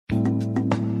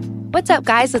What's up,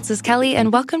 guys? This is Kelly,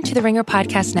 and welcome to the Ringer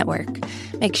Podcast Network.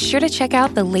 Make sure to check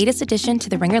out the latest addition to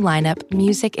the Ringer lineup,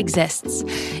 Music Exists.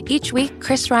 Each week,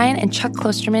 Chris Ryan and Chuck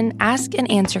Klosterman ask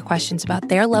and answer questions about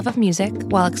their love of music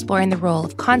while exploring the role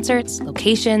of concerts,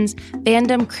 locations,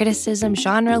 fandom, criticism,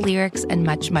 genre, lyrics, and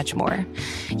much, much more.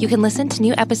 You can listen to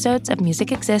new episodes of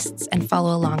Music Exists and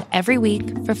follow along every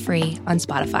week for free on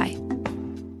Spotify.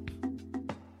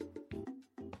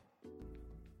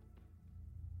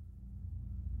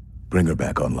 Bring her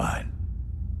back online.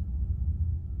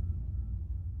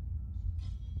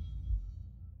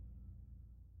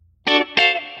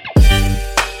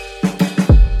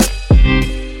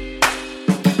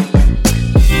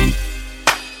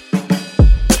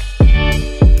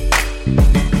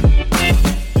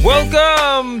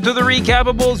 Welcome to the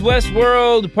Recapables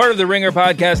Westworld, part of the Ringer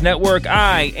Podcast Network.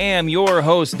 I am your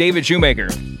host, David Shoemaker.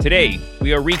 Today,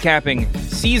 we are recapping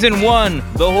Season 1,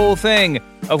 the whole thing,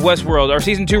 of Westworld. Our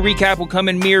Season 2 recap will come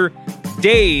in mere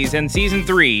days, and Season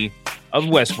 3 of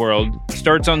Westworld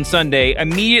starts on Sunday,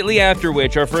 immediately after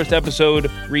which our first episode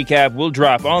recap will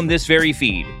drop on this very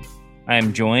feed. I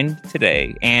am joined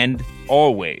today, and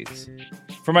always,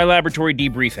 for my laboratory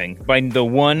debriefing by the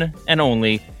one and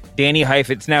only Danny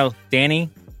Heifetz. Now, Danny,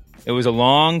 it was a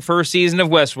long first season of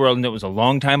Westworld, and it was a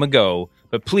long time ago,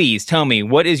 but please tell me,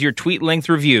 what is your tweet-length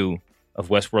review of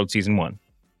Westworld Season 1?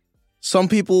 Some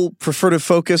people prefer to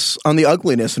focus on the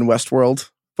ugliness in Westworld,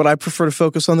 but I prefer to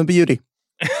focus on the beauty.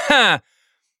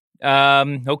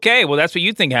 Okay, well, that's what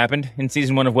you think happened in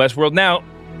Season 1 of Westworld. Now,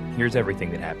 here's everything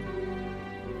that happened.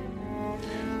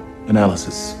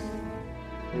 Analysis.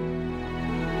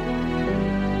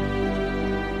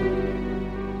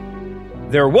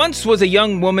 There once was a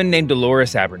young woman named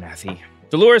Dolores Abernathy.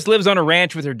 Dolores lives on a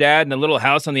ranch with her dad in a little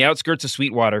house on the outskirts of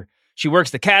Sweetwater. She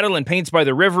works the cattle and paints by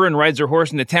the river and rides her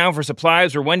horse into town for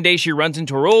supplies, where one day she runs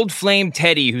into her old flame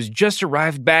Teddy, who's just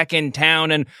arrived back in town.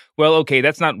 And, well, okay,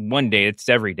 that's not one day, it's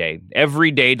every day.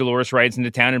 Every day Dolores rides into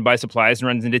town and buys supplies and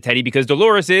runs into Teddy because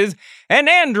Dolores is an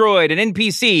android, an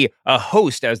NPC, a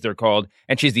host as they're called,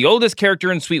 and she's the oldest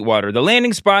character in Sweetwater, the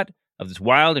landing spot of this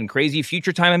wild and crazy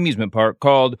future time amusement park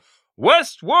called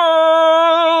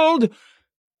Westworld!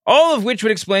 All of which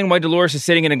would explain why Dolores is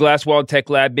sitting in a glass-walled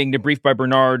tech lab being debriefed by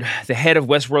Bernard, the head of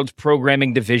Westworld's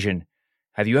programming division.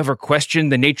 Have you ever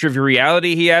questioned the nature of your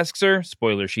reality, he asks her.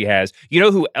 Spoiler, she has. You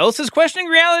know who else is questioning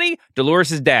reality?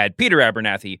 Dolores' dad, Peter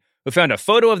Abernathy, who found a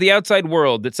photo of the outside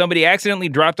world that somebody accidentally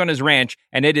dropped on his ranch,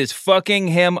 and it is fucking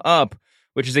him up,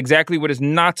 which is exactly what is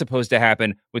not supposed to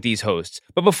happen with these hosts.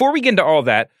 But before we get into all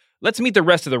that, let's meet the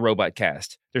rest of the robot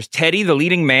cast. There's Teddy, the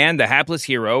leading man, the hapless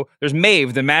hero. There's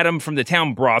Maeve, the madam from the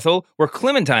town brothel, where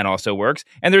Clementine also works.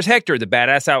 And there's Hector, the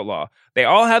badass outlaw. They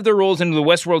all have their roles into the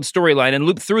Westworld storyline and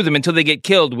loop through them until they get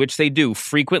killed, which they do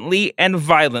frequently and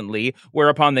violently,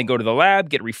 whereupon they go to the lab,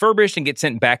 get refurbished, and get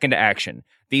sent back into action.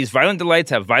 These violent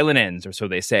delights have violent ends, or so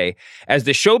they say. As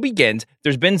the show begins,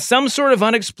 there's been some sort of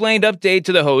unexplained update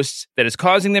to the hosts that is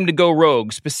causing them to go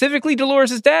rogue, specifically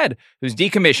Dolores' dad, who's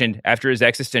decommissioned after his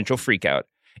existential freakout.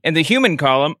 In the human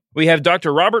column, we have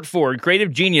Dr. Robert Ford,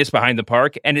 creative genius behind the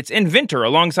park, and its inventor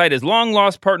alongside his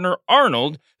long-lost partner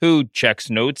Arnold, who, checks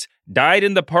notes, died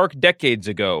in the park decades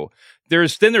ago.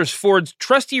 There's Ford's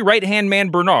trusty right-hand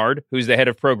man Bernard, who's the head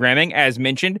of programming, as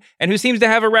mentioned, and who seems to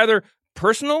have a rather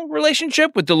personal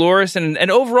relationship with Dolores and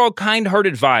an overall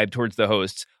kind-hearted vibe towards the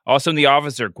hosts. Also in the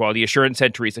officer, quality assurance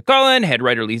head Teresa Cullen, head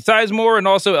writer Lee Sizemore, and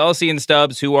also Elsie and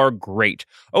Stubbs, who are great.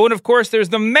 Oh, and of course, there's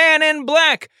the man in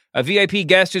black, a VIP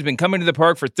guest who's been coming to the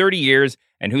park for 30 years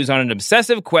and who's on an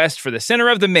obsessive quest for the center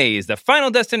of the maze, the final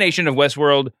destination of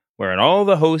Westworld, wherein all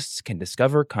the hosts can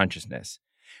discover consciousness.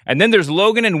 And then there's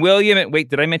Logan and William. Wait,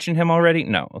 did I mention him already?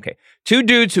 No, okay. Two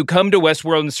dudes who come to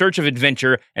Westworld in search of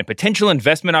adventure and potential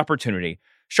investment opportunity.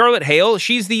 Charlotte Hale,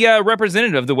 she's the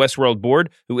representative of the Westworld board,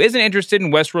 who isn't interested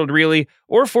in Westworld really,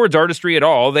 or Ford's artistry at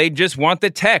all. They just want the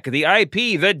tech, the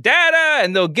IP, the data,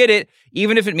 and they'll get it,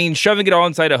 even if it means shoving it all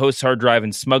inside a host's hard drive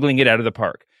and smuggling it out of the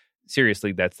park.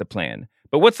 Seriously, that's the plan.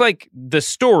 But what's like the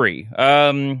story?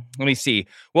 Let me see.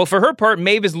 Well, for her part,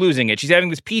 Maeve is losing it. She's having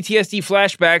this PTSD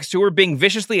flashbacks to her being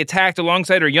viciously attacked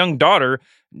alongside her young daughter,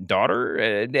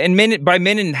 and by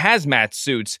men in hazmat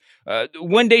suits.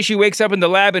 One day she wakes up in the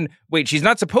lab and, wait, she's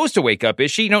not supposed to wake up,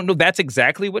 is she? No, that's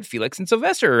exactly what Felix and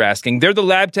Sylvester are asking. They're the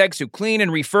lab techs who clean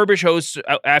and refurbish hosts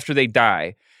after they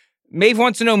die. Maeve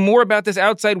wants to know more about this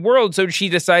outside world, so she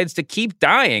decides to keep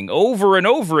dying over and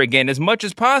over again as much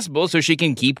as possible so she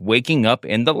can keep waking up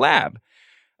in the lab.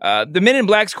 The Men in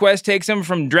Black's quest takes him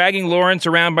from dragging Lawrence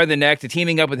around by the neck to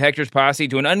teaming up with Hector's posse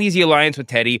to an uneasy alliance with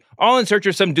Teddy, all in search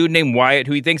of some dude named Wyatt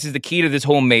who he thinks is the key to this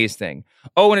whole maze thing.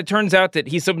 Oh, and it turns out that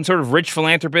he's some sort of rich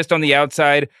philanthropist on the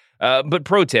outside. But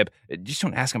pro tip, just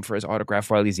don't ask him for his autograph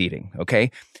while he's eating,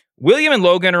 okay? William and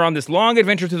Logan are on this long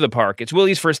adventure through the park. It's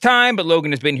Willie's first time, but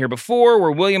Logan has been here before, where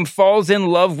William falls in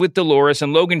love with Dolores,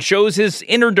 and Logan shows his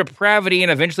inner depravity,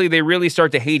 and eventually they really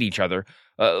start to hate each other.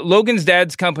 Logan's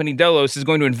dad's company, Delos, is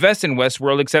going to invest in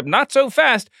Westworld, except not so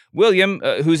fast. William,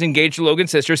 who's engaged to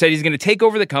Logan's sister, said he's going to take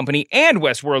over the company and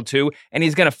Westworld too, and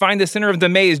he's going to find the center of the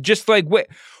maze just like...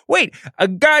 Wait, a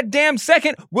goddamn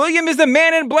second. William is the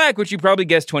Man in Black, which you probably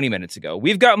guessed 20 minutes ago.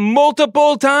 We've got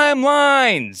multiple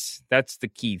timelines. That's the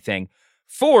key thing.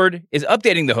 Ford is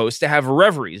updating the hosts to have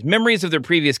reveries, memories of their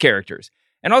previous characters,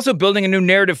 and also building a new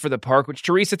narrative for the park, which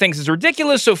Teresa thinks is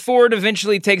ridiculous, so Ford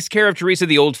eventually takes care of Teresa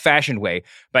the old-fashioned way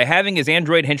by having his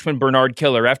android henchman Bernard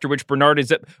kill her, after which Bernard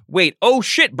is...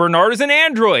 Bernard is an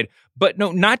android! But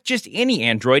no, not just any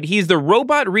android. He's the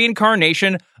robot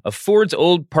reincarnation of Ford's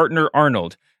old partner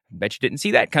Arnold. Bet you didn't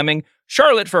see that coming.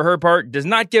 Charlotte, for her part, does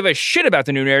not give a shit about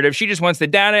the new narrative. She just wants the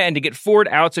data and to get Ford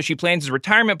out, so she plans his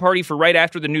retirement party for right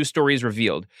after the news story is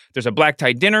revealed. There's a black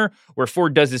tie dinner where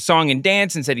Ford does his song and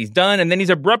dance and said he's done, and then he's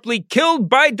abruptly killed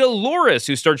by Dolores,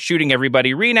 who starts shooting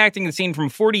everybody, reenacting the scene from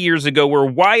 40 years ago where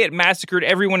Wyatt massacred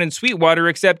everyone in Sweetwater,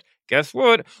 except, guess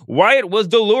what? Wyatt was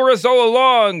Dolores all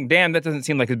along. Damn, that doesn't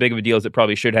seem like as big of a deal as it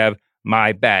probably should have.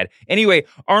 My bad. Anyway,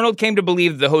 Arnold came to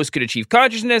believe the host could achieve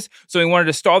consciousness, so he wanted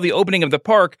to stall the opening of the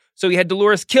park, so he had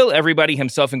Dolores kill everybody,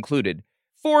 himself included.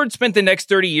 Ford spent the next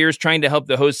 30 years trying to help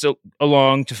the hosts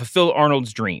along to fulfill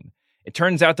Arnold's dream. It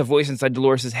turns out the voice inside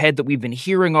Dolores' head that we've been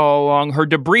hearing all along, her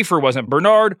debriefer wasn't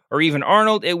Bernard or even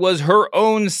Arnold, it was her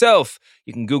own self.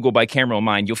 You can Google bicameral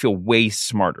mind, you'll feel way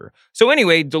smarter. So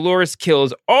anyway, Dolores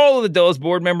kills all of the Delos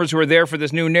board members who are there for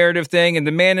this new narrative thing, and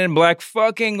the Man in Black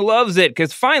fucking loves it,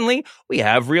 because finally, we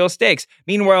have real stakes.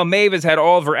 Meanwhile, Maeve has had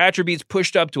all of her attributes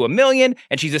pushed up to 1,000,000,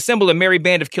 and she's assembled a merry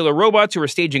band of killer robots who are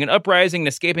staging an uprising and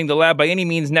escaping the lab by any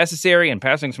means necessary, and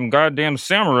passing some goddamn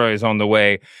samurais on the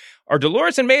way. Are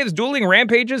Dolores and Maeve's dueling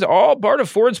rampages all part of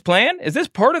Ford's plan? Is this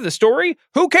part of the story?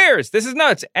 Who cares? This is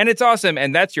nuts, and it's awesome,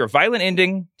 and that's your violent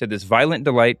ending to this violent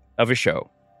delight of a show.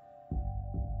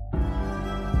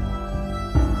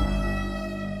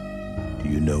 Do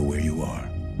you know where you are?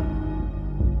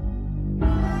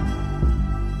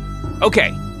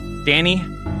 Okay, Danny,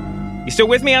 you still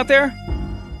with me out there?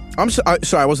 I'm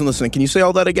sorry, I wasn't listening. Can you say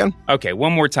all that again? Okay,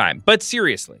 one more time, but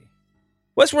seriously.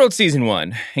 Westworld Season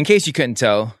 1, in case you couldn't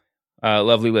tell,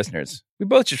 lovely listeners, we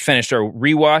both just finished our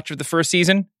rewatch of the first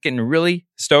season, getting really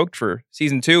stoked for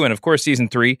Season 2 and, of course, Season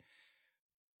 3.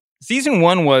 Season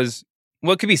 1 was,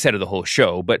 well, it could be said of the whole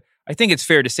show, but I think it's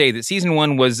fair to say that Season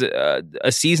 1 was a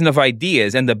season of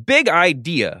ideas, and the big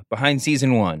idea behind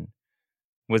Season 1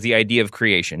 was the idea of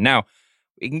creation. Now,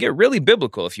 we can get really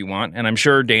biblical if you want, and I'm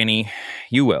sure, Danny,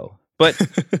 you will. But,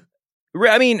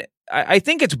 I mean... I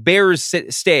think it's bears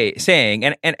saying,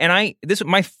 and this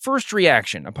my first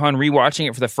reaction upon rewatching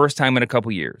it for the first time in a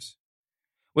couple years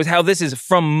was how this is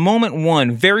from moment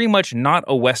one very much not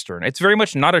a Western. It's very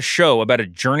much not a show about a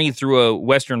journey through a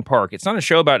Western park. It's not a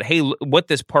show about, hey, what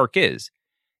this park is.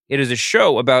 It is a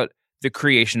show about the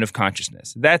creation of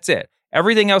consciousness. That's it.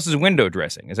 Everything else is window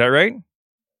dressing. Is that right?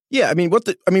 Yeah, I mean, what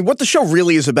the show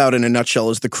really is about in a nutshell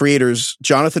is the creators,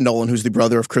 Jonathan Nolan, who's the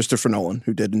brother of Christopher Nolan,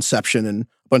 who did Inception and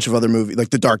a bunch of other movies, like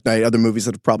The Dark Knight, other movies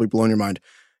that have probably blown your mind.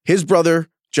 His brother,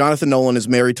 Jonathan Nolan, is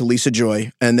married to Lisa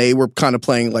Joy, and they were kind of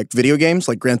playing like video games,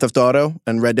 like Grand Theft Auto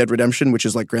and Red Dead Redemption, which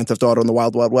is like Grand Theft Auto in the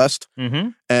Wild Wild West.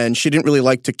 Mm-hmm. And she didn't really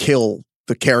like to kill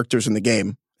the characters in the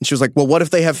game. And she was like, well, what if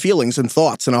they have feelings and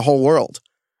thoughts in a whole world?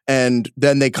 And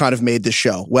then they kind of made this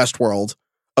show, Westworld,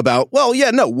 about, well,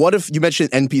 yeah, no, what if, you mentioned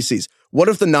NPCs, what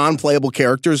if the non-playable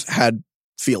characters had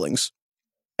feelings?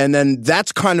 And then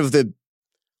that's kind of the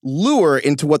lure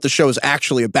into what the show is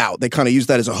actually about. They kind of use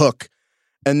that as a hook.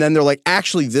 And then they're like,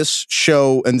 actually, this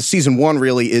show, and season 1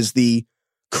 really is the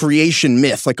creation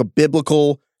myth, like a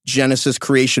biblical Genesis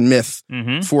creation myth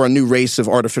for a new race of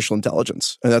artificial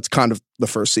intelligence. And that's kind of the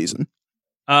first season.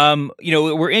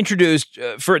 We're introduced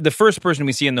for the first person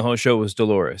we see in the whole show was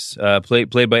Dolores,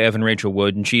 played by Evan Rachel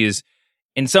Wood, and she is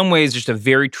in some ways just a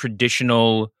very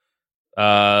traditional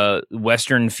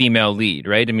Western female lead,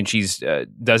 right? I mean, she's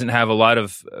doesn't have a lot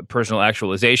of personal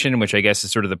actualization, which I guess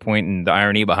is sort of the point and the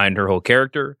irony behind her whole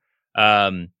character.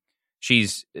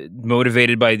 She's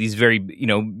motivated by these very,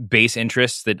 base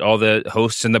interests that all the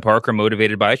hosts in the park are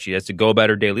motivated by. She has to go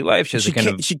about her daily life.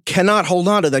 She cannot hold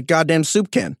on to that goddamn soup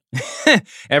can.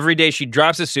 Every day she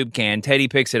drops a soup can, Teddy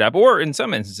picks it up, or in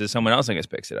some instances, someone else, I guess,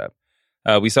 picks it up.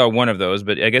 We saw one of those,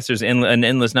 but I guess there's an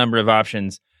endless number of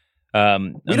options. We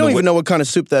don't even know what kind of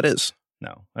soup that is.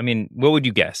 No. I mean, what would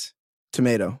you guess?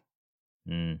 Tomato.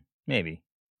 Maybe.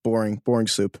 Boring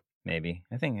soup. Maybe.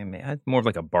 I think more of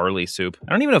like a barley soup.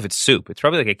 I don't even know if it's soup. It's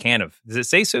probably like a can of, does it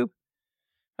say soup?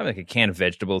 Probably like a can of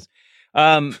vegetables.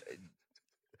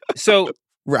 So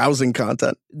rousing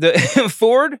content. The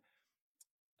Ford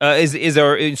is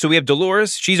our, so we have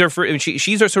Dolores. She's our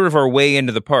sort of our way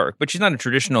into the park, but she's not a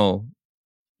traditional,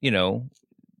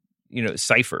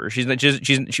 cipher. She's not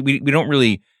we don't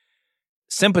really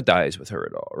sympathize with her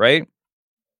at all, right?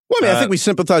 Well, I mean, I think we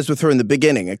sympathize with her in the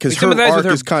beginning because her arc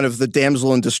is kind of the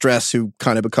damsel in distress who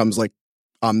kind of becomes like,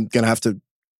 I'm going to have to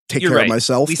take care of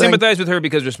myself. We sympathize with her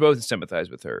because we're supposed to sympathize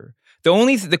with her.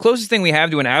 The closest thing we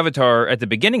have to an avatar at the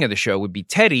beginning of the show would be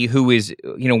Teddy, who is,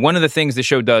 one of the things the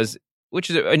show does, which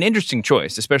is an interesting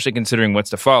choice, especially considering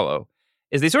what's to follow,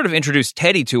 is they sort of introduce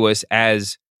Teddy to us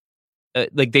as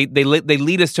like they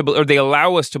lead us to, or they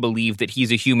allow us to believe that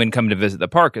he's a human come to visit the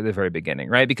park at the very beginning,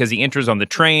 right? Because he enters on the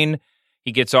train.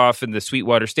 He gets off in the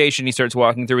Sweetwater station. He starts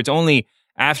walking through. It's only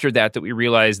after that we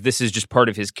realize this is just part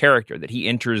of his character, that he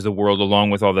enters the world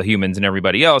along with all the humans and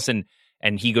everybody else, and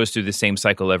he goes through the same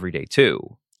cycle every day too.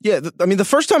 Yeah, the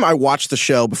first time I watched the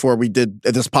show before we did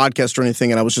this podcast or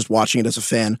anything, and I was just watching it as a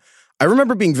fan, I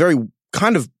remember being very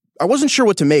I wasn't sure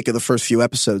what to make of the first few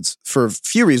episodes for a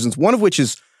few reasons, one of which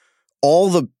is all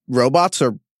the robots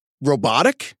are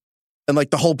robotic. And like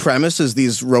the whole premise is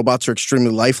these robots are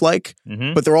extremely lifelike,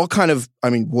 but they're all kind of,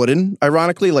 wooden,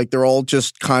 ironically. Like they're all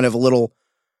just kind of a little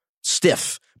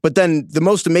stiff. But then the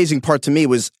most amazing part to me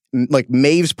was like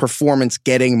Maeve's performance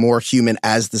getting more human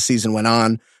as the season went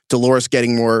on. Dolores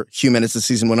getting more human as the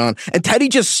season went on. And Teddy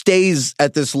just stays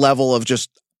at this level of just,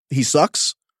 he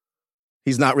sucks.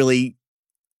 He's not really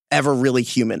ever really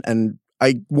human. And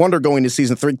I wonder going to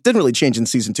season 3, didn't really change in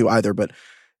season 2 either, but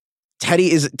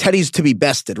Teddy's to be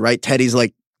bested, right? Teddy's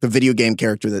like the video game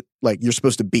character that like you're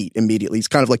supposed to beat immediately. He's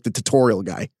kind of like the tutorial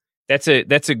guy. That's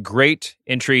a great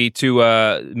entry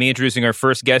to me introducing our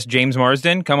first guest, James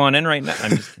Marsden. Come on in right now.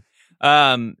 I'm just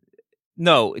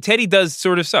no, Teddy does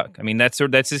sort of suck. I mean, that's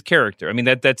his character. I mean,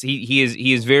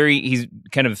 he's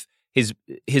kind of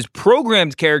his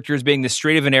programmed character as being the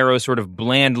straight of an arrow, sort of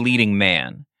bland leading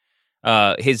man.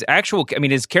 His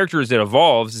character as it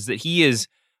evolves is that he is,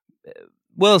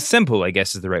 simple, I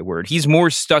guess is the right word. He's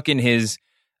more stuck in his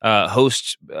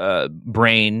host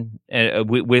brain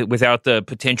without the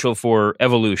potential for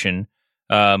evolution,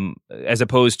 as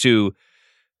opposed to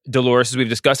Dolores, as we've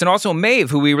discussed, and also Maeve,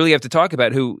 who we really have to talk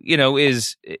about, who,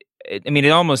 is,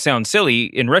 it almost sounds silly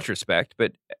in retrospect,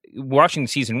 but watching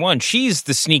season 1, she's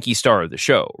the sneaky star of the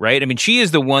show, right? I mean, she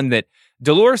is the one that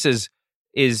Dolores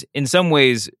is in some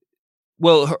ways,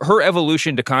 her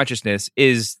evolution to consciousness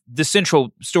is the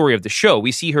central story of the show.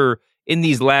 We see her in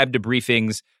these lab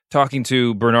debriefings talking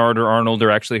to Bernard or Arnold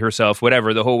or actually herself,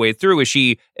 whatever, the whole way through as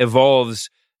she evolves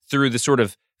through the sort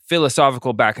of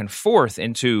philosophical back and forth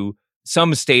into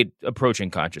some state approaching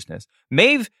consciousness.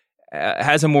 Maeve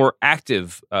has a more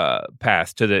active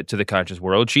path to the conscious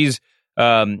world. She's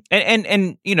and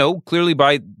clearly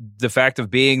by the fact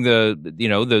of being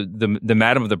the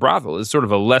madam of the brothel is sort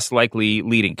of a less likely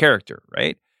leading character,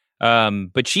 right?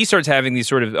 But she starts having these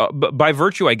sort of by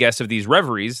virtue, I guess, of these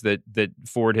reveries that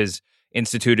Ford has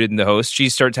instituted in the host. She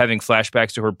starts having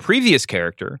flashbacks to her previous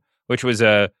character, which was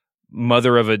a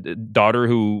mother of a daughter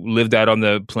who lived out on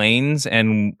the plains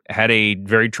and had a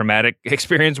very traumatic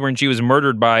experience when she was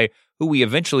murdered by who we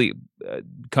eventually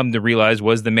come to realize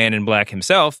was the Man in Black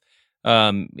himself.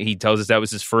 He tells us that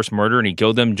was his first murder and he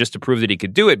killed him just to prove that he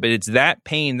could do it. But it's that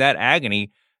pain, that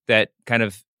agony that kind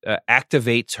of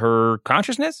activates her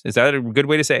consciousness. Is that a good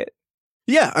way to say it?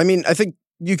 Yeah. I mean, I think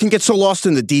you can get so lost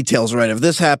in the details, right? If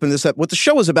this happened, what the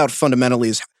show is about fundamentally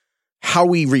is how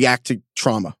we react to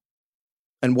trauma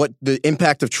and what the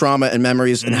impact of trauma and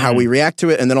memories and how we react to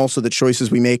it. And then also the choices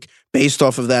we make based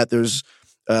off of that. There's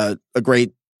a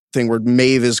great thing where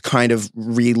Maeve is kind of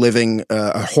reliving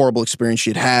a horrible experience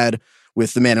she had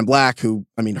with the Man in Black who,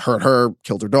 hurt her,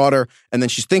 killed her daughter. And then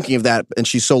she's thinking of that and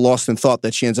she's so lost in thought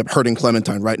that she ends up hurting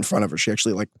Clementine right in front of her. She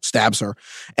actually stabs her.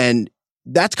 And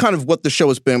that's kind of what the show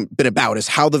has been about, is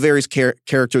how the various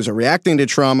characters are reacting to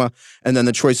trauma and then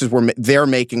the choices they're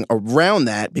making around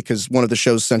that, because one of the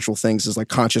show's central things is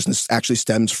consciousness actually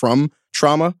stems from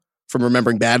trauma, from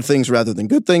remembering bad things rather than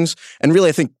good things. And really,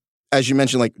 I think, as you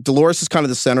mentioned, Dolores is kind of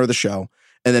the center of the show.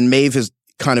 And then Maeve is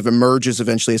kind of emerges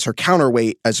eventually as her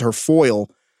counterweight, as her foil,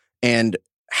 and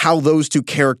how those two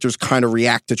characters kind of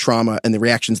react to trauma and the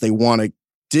reactions they want to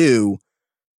do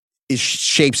is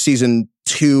shapes season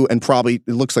 2 and probably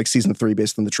it looks like season 3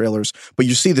 based on the trailers. But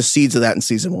you see the seeds of that in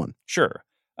season 1. Sure.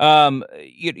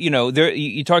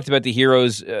 You talked about the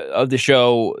heroes of the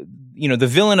show. The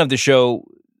villain of the show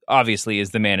obviously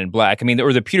is the Man in Black. I mean,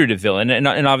 or the putative villain, and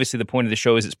obviously the point of the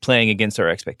show is it's playing against our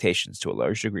expectations to a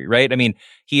large degree, right? I mean,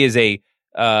 he is a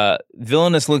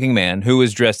villainous-looking man who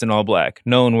is dressed in all black,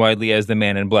 known widely as the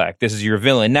Man in Black. This is your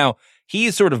villain. Now, he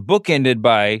is sort of bookended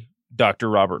by Dr.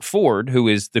 Robert Ford, who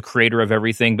is the creator of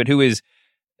everything, but who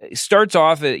starts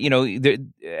off,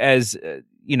 as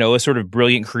a sort of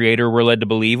brilliant creator, we're led to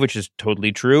believe, which is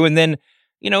totally true. And then,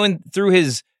 through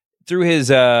his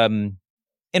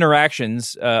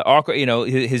interactions,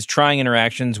 his trying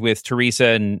interactions with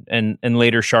Teresa and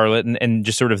later Charlotte, and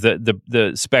just sort of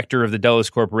the specter of the Dulles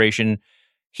Corporation,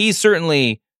 he's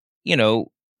certainly,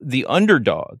 the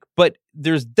underdog, but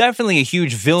there's definitely a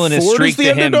huge villainous Ford streak is the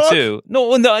to him underdog? too.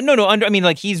 No. I mean,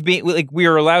 like he's being like we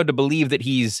are allowed to believe that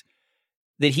he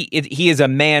is a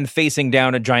man facing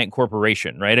down a giant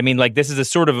corporation, right? I mean, like this is a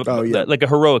sort of like a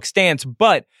heroic stance,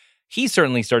 but he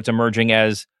certainly starts emerging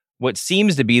as what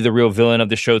seems to be the real villain of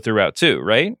the show throughout too,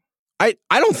 right? I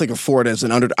don't think of Ford as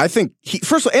an underdog. I think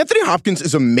first of all, Anthony Hopkins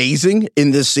is amazing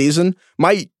in this season.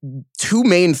 My two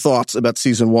main thoughts about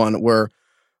season 1 were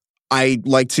I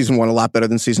liked season 1 a lot better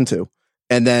than season 2.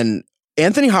 And then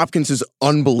Anthony Hopkins is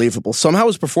unbelievable. Somehow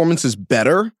his performance is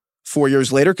better 4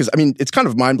 years later. Because, I mean, it's kind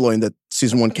of mind-blowing that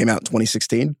season 1 came out in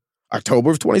 2016.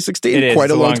 October of 2016. It is. Quite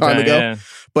It's a long time ago. Yeah.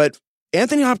 But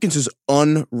Anthony Hopkins is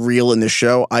unreal in this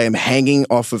show. I am hanging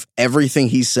off of everything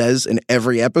he says in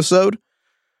every episode.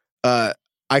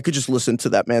 I could just listen to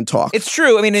that man talk. It's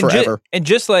true. I mean, forever.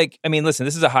 just like, I mean, listen,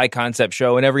 this is a high concept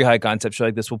show, and every high concept show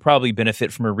like this will probably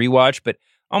benefit from a rewatch, but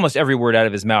almost every word out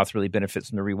of his mouth really benefits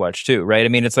from the rewatch too, right? I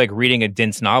mean, it's like reading a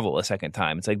dense novel a second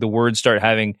time. It's like the words start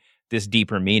having this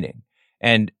deeper meaning.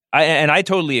 And I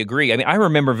totally agree. I mean, I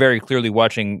remember very clearly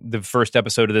watching the first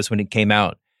episode of this when it came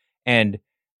out, and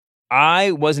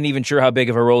I wasn't even sure how big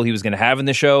of a role he was going to have in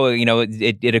the show.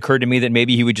 It occurred to me that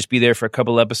maybe he would just be there for a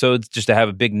couple episodes just to have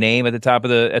a big name at the top of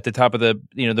the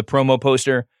the promo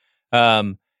poster.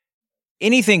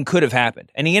 Anything could have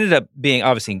happened, and he ended up being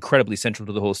obviously incredibly central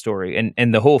to the whole story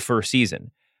and the whole first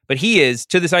season. But he is,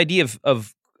 to this idea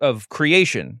of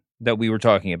creation that we were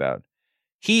talking about,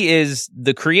 he is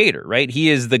the creator, right? He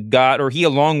is the god, or he,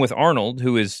 along with Arnold,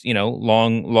 who is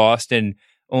long lost and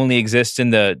only exists in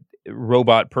the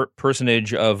robot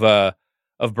personage of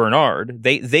Bernard.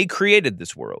 They created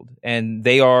this world, and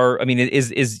they are. I mean,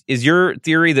 is your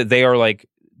theory that they are like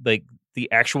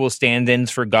the actual stand-ins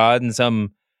for God in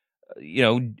some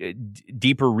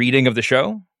deeper reading of the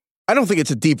show? I don't think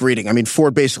it's a deep reading. I mean,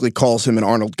 Ford basically calls him and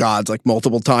Arnold gods like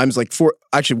multiple times. Like Ford,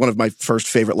 actually, one of my first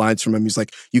favorite lines from him, he's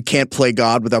like, "You can't play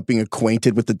God without being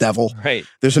acquainted with the devil." Right.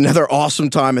 There's another awesome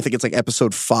time. I think it's like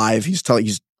episode 5. He's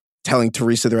telling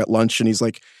Teresa they're at lunch, and he's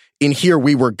like, "In here,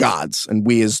 we were gods," and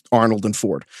we is Arnold and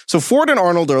Ford. So Ford and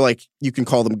Arnold are like, you can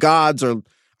call them gods, or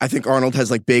I think Arnold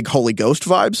has like big Holy Ghost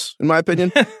vibes, in my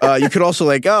opinion. You could also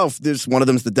like, there's one of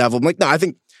them's the devil. I'm like, no, I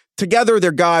think together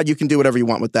they're God. You can do whatever you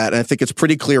want with that. And I think it's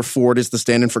pretty clear Ford is the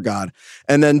stand-in for God.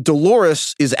 And then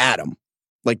Dolores is Adam.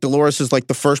 Like Dolores is like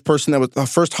the first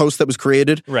host that was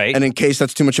created. Right. And in case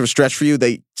that's too much of a stretch for you,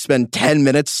 they spend 10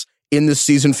 minutes in the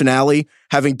season finale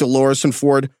having Dolores and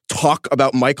Ford talk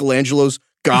about Michelangelo's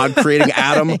God creating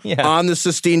Adam on the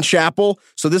Sistine Chapel.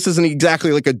 So this isn't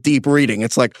exactly like a deep reading.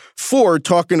 It's like Ford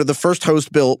talking to the first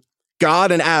host built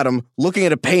God and Adam, looking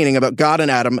at a painting about God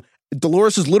and Adam.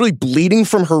 Dolores is literally bleeding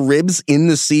from her ribs in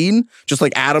the scene, just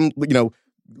like Adam,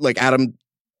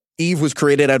 Eve was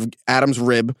created out of Adam's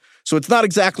rib. So it's not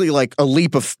exactly like a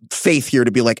leap of faith here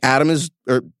to be like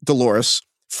Dolores,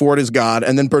 Ford is God,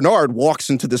 and then Bernard walks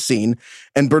into the scene,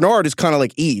 and Bernard is kind of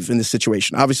like Eve in this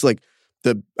situation. Obviously,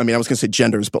 I was going to say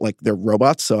genders, but like they're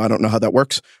robots, so I don't know how that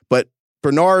works. But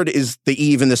Bernard is the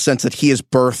Eve in the sense that he has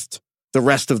birthed the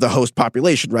rest of the host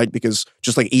population, right? Because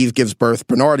just like Eve gives birth,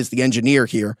 Bernard is the engineer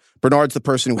here. Bernard's the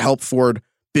person who helped Ford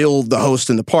build the host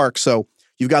in the park. So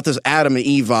you've got this Adam and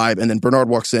Eve vibe, and then Bernard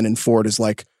walks in, and Ford is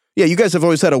like, "Yeah, you guys have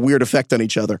always had a weird effect on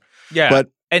each other." Yeah,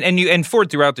 but and Ford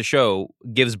throughout the show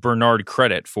gives Bernard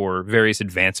credit for various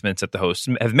advancements that the hosts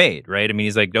have made, right? I mean,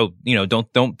 he's like, "Oh,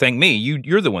 don't thank me.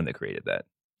 You're the one that created that."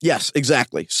 Yes,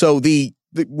 exactly. So the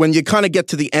when you kind of get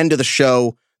to the end of the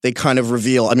show, they kind of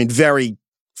reveal, I mean, very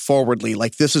forwardly,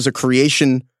 like this is a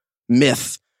creation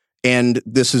myth, and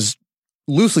this is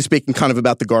loosely speaking, kind of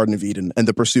about the Garden of Eden and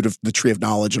the pursuit of the Tree of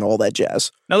Knowledge and all that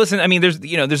jazz. Now, listen, I mean,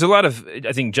 there's a lot of,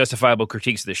 I think, justifiable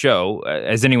critiques of the show.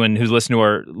 As anyone who's listened to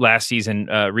our last season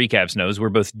recaps knows, we're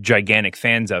both gigantic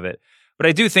fans of it. But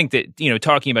I do think that,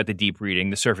 talking about the deep reading,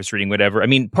 the surface reading, whatever, I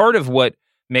mean, part of what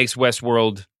makes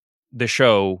Westworld, the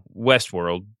show,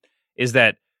 Westworld, is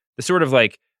that the sort of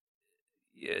like,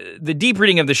 the deep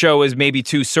reading of the show is maybe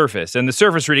too surface, and the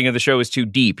surface reading of the show is too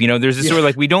deep. There's this sort of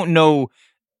like, we don't know.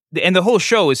 And the whole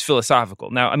show is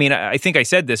philosophical. Now, I mean, I think I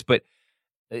said this, but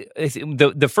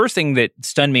the first thing that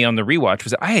stunned me on the rewatch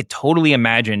was that I had totally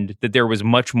imagined that there was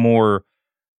much more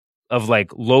of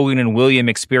like Logan and William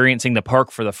experiencing the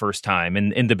park for the first time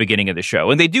in the beginning of the show.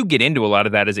 And they do get into a lot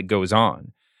of that as it goes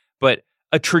on. But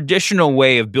a traditional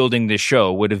way of building this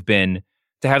show would have been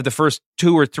to have the first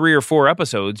 2 or 3 or 4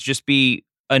 episodes just be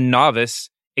a novice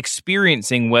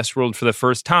experiencing Westworld for the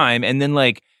first time, and then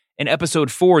like in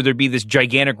episode 4, there'd be this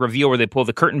gigantic reveal where they pull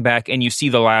the curtain back and you see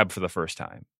the lab for the first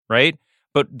time, right?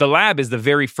 But the lab is the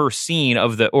very first scene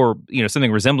of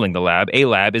something resembling the lab. A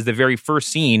lab is the very first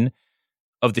scene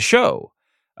of the show,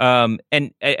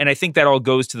 and I think that all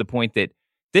goes to the point that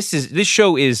this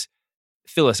show is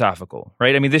philosophical,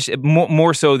 right? I mean, this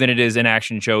more so than it is an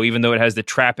action show, even though it has the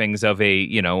trappings of a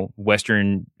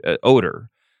Western odor.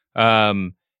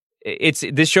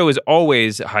 This show is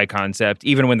always high concept,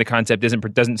 even when the concept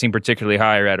doesn't seem particularly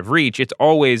high or out of reach.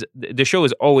 The show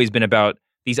has always been about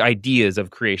these ideas of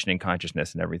creation and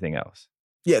consciousness and everything else.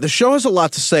 Yeah, the show has a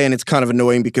lot to say, and it's kind of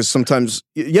annoying because sometimes,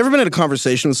 you ever been in a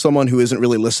conversation with someone who isn't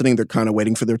really listening? They're kind of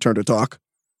waiting for their turn to talk.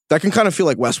 That can kind of feel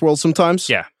like Westworld sometimes.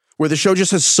 Yeah. Where the show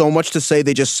just has so much to say,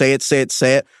 they just say it,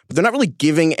 but they're not really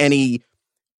giving any,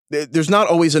 there's not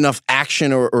always enough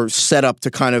action or setup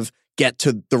to kind of get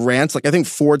to the rants. Like, I think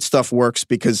Ford stuff works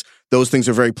because those things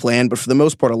are very planned, but for the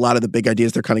most part, a lot of the big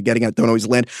ideas they're kind of getting at don't always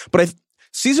land. But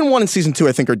season 1 and season 2,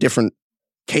 I think, are different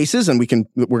cases, and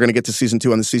we're going to get to season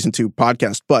 2 on the season 2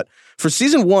 podcast. But for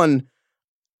season 1,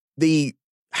 they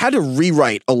had to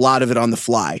rewrite a lot of it on the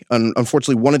fly. And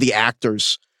unfortunately, one of the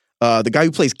actors, the guy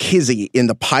who plays Kizzy in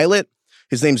the pilot,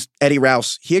 his name's Eddie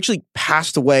Rouse. He actually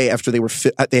passed away after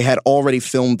they had already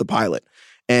filmed the pilot.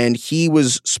 And he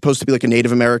was supposed to be like a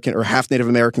Native American or half Native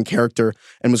American character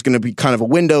and was going to be kind of a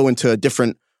window into a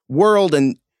different world.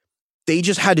 And they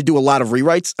just had to do a lot of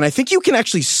rewrites. And I think you can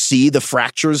actually see the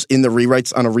fractures in the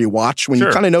rewrites on a rewatch when you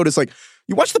kind of notice, like,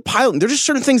 you watch the pilot and there's just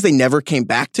certain things they never came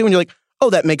back to. And you're like, oh,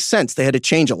 that makes sense. They had to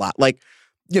change a lot. Like,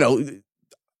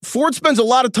 Ford spends a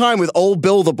lot of time with old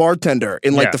Bill, the bartender,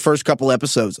 in the first couple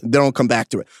episodes. They don't come back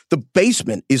to it. The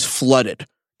basement is flooded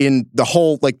in the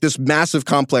whole, like, this massive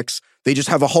complex. They just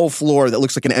have a whole floor that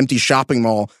looks like an empty shopping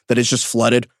mall that is just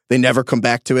flooded. They never come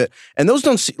back to it. And those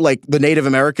don't see, like, the Native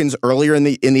Americans earlier in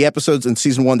the episodes in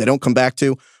season 1, they don't come back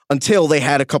to until they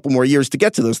had a couple more years to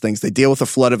get to those things. They deal with a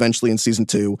flood eventually in season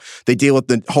 2. They deal with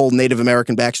the whole Native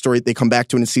American backstory. They come back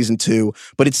to it in season 2.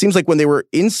 But it seems like when they were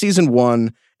in season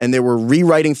 1 and they were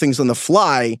rewriting things on the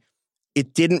fly, they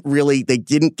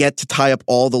didn't get to tie up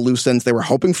all the loose ends they were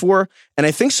hoping for. And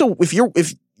I think so if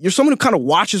you're someone who kind of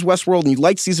watches Westworld and you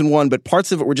like season 1, but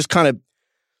parts of it were just kind of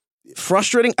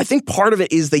frustrating, I think part of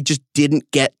it is they just didn't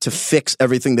get to fix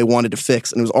everything they wanted to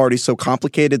fix. And it was already so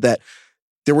complicated that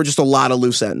there were just a lot of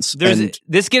loose ends.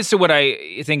 This gets to what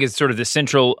I think is sort of the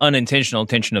central unintentional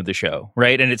tension of the show,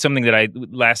 right? And it's something that I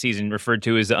last season referred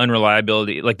to as the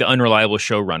unreliability, like the unreliable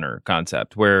showrunner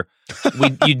concept, where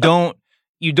you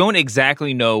don't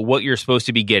exactly know what you're supposed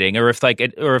to be getting, or if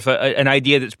an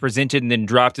idea that's presented and then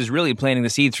dropped is really planting the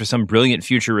seeds for some brilliant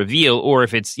future reveal, or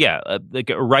if it's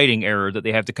like a writing error that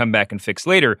they have to come back and fix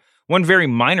later. One very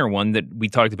minor one that we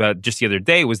talked about just the other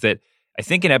day was that I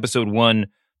think in episode 1,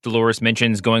 Dolores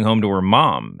mentions going home to her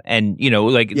mom, and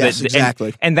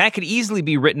exactly, and that could easily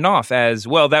be written off as,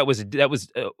 well, that was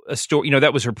a story,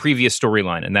 that was her previous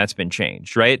storyline, and that's been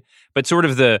changed, right? But sort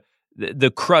of the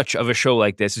crutch of a show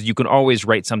like this is you can always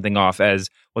write something off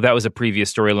as, well, that was a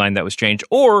previous storyline that was changed,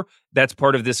 or that's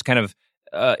part of this kind of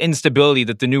instability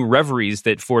that the new reveries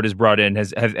that Ford has brought in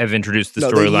have introduced the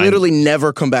storyline. They literally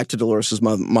never come back to Dolores'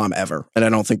 mom ever, and I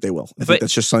don't think they will. I think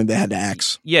that's just something they had to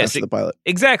axe after the pilot.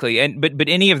 Exactly, but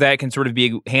any of that can sort of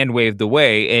be hand waved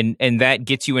away, and that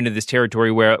gets you into this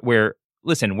territory where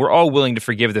listen, we're all willing to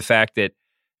forgive the fact that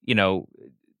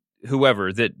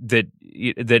whoever that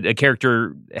a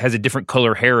character has a different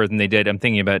color hair than they did. I'm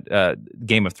thinking about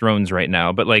Game of Thrones right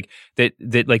now, but like that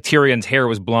like Tyrion's hair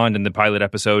was blonde in the pilot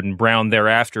episode and brown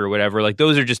thereafter or whatever. Like,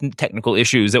 those are just technical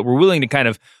issues that we're willing to kind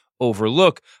of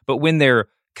overlook. But when they're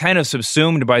kind of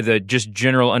subsumed by the just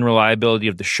general unreliability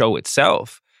of the show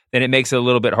itself, then it makes it a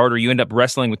little bit harder. You end up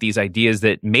wrestling with these ideas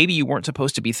that maybe you weren't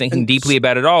supposed to be thinking deeply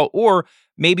about at all, or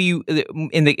maybe you,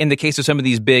 in the case of some of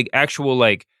these big actual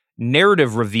like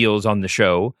narrative reveals on the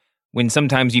show, when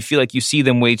sometimes you feel like you see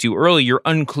them way too early, you're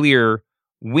unclear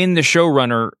when the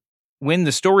showrunner, when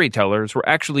the storytellers were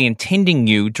actually intending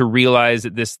you to realize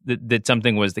that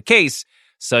something was the case,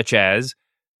 such as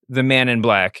the Man in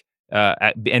Black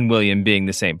and William being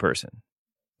the same person.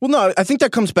 Well, no, I think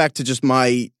that comes back to just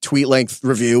my tweet length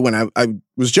review when I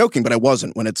was joking, but I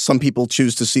wasn't. When it's some people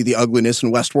choose to see the ugliness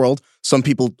in Westworld, some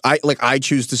people I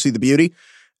choose to see the beauty.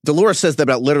 Dolores says that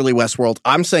about literally Westworld.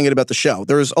 I'm saying it about the show.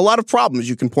 There's a lot of problems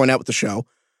you can point out with the show.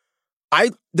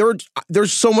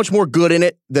 There's so much more good in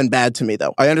it than bad to me,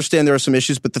 though. I understand there are some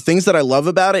issues, but the things that I love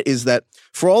about it is that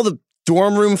for all the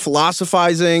dorm room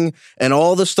philosophizing and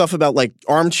all the stuff about like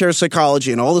armchair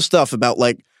psychology and all the stuff about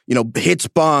like, hits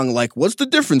bong, like what's the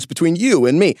difference between you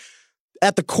and me?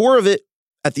 At the core of it,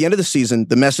 at the end of the season,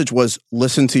 the message was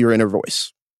listen to your inner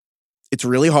voice. It's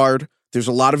really hard. There's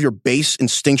a lot of your base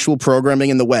instinctual programming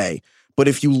in the way. But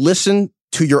if you listen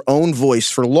to your own voice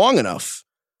for long enough,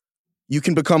 you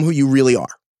can become who you really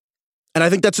are. And I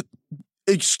think that's an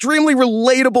extremely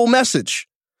relatable message.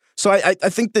 So I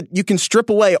think that you can strip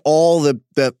away all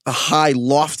the high,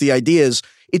 lofty ideas.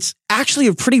 It's actually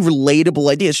a pretty relatable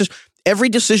idea. It's just every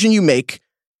decision you make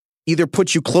either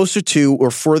puts you closer to or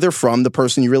further from the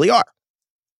person you really are.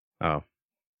 Oh,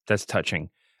 that's touching.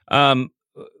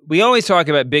 We always talk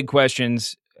about big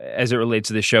questions as it relates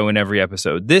to the show in every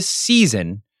episode. This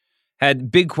season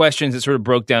had big questions that sort of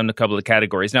broke down a couple of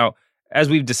categories. Now, as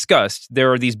we've discussed,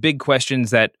 there are these big questions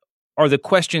that are the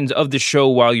questions of the show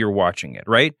while you're watching it,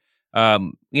 right?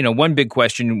 One big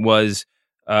question was,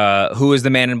 who is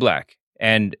the Man in Black?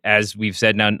 And as we've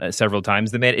said now several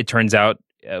times, it turns out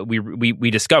we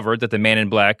discovered that the Man in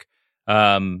Black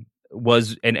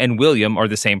was and William are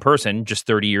the same person, just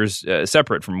 30 years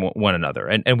separate from one another.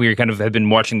 And we kind of have been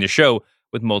watching the show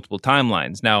with multiple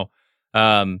timelines. Now,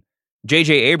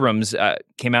 J.J. Abrams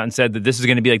came out and said that this is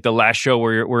going to be like the last show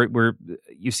where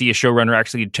you see a showrunner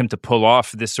actually attempt to pull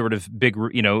off this sort of big,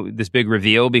 this big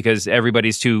reveal because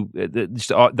everybody's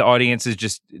the audience is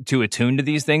just too attuned to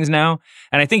these things now.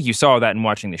 And I think you saw that in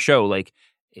watching the show. Like,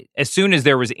 as soon as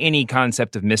there was any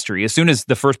concept of mystery, as soon as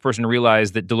the first person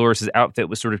realized that Dolores' outfit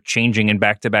was sort of changing in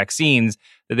back-to-back scenes,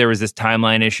 that there was this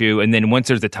timeline issue, and then once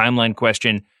there's the timeline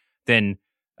question, then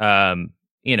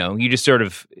you just sort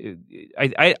of,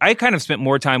 I kind of spent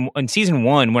more time on season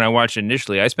 1 when I watched it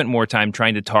initially. I spent more time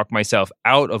trying to talk myself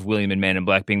out of William and Man in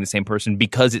Black being the same person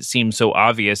because it seems so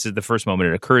obvious at the first moment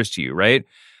it occurs to you, right?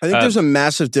 I think there's a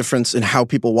massive difference in how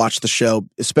people watch the show,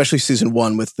 especially season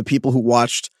 1, with the people who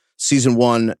watched season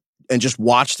 1 and just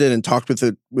watched it and talked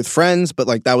with friends, but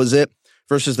like that was it,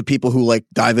 versus the people who like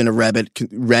dive into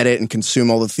Reddit and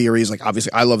consume all the theories. Like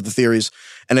obviously I love the theories.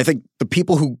 And I think the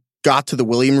people who got to the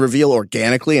William reveal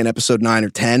organically in episode 9 or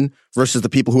 10 versus the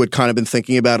people who had kind of been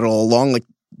thinking about it all along, like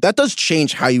that does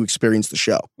change how you experience the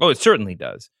show. Oh, it certainly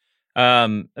does.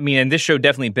 And this show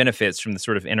definitely benefits from the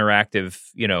sort of interactive,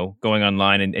 going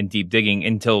online and deep digging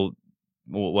until,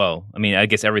 I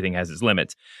guess everything has its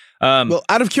limits. Well,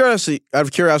 out of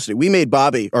curiosity, we made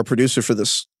Bobby, our producer for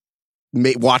this,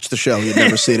 watch the show. He'd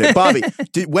never seen it. Bobby,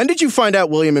 when did you find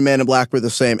out William and Man in Black were the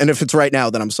same? And if it's right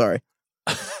now, then I'm sorry.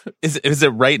 Is it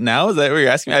right now? Is that what you're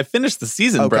asking me? I finished the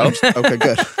season, bro. Okay,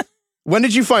 good. When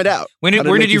did you find out? Where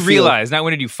did you realize? Not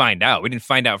when did you find out? We didn't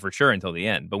find out for sure until the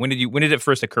end. But when did it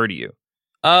first occur to you?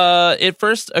 It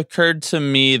first occurred to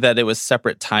me that it was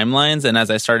separate timelines, and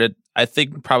as I started, I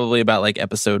think probably about like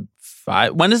episode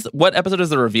 5. What episode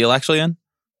is the reveal actually in?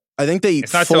 I think they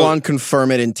full on confirm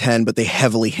it in 10, but they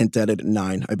heavily hint at it in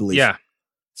 9, I believe. Yeah.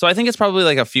 So I think it's probably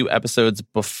like a few episodes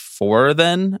before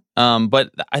then.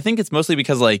 But I think it's mostly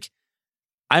because like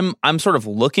I'm sort of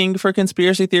looking for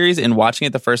conspiracy theories and watching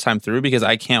it the first time through because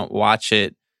I can't watch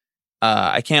it.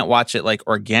 I can't watch it like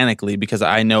organically because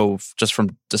I know just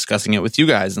from discussing it with you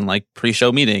guys and like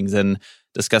pre-show meetings and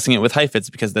discussing it with Heifetz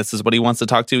because this is what he wants to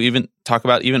talk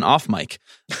about even off mic.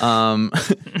 I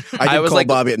did call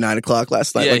Bobby at 9:00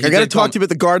 last night. Yeah, I got to talk to you about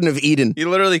the Garden of Eden. He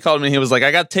literally called me. He was like,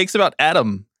 I got takes about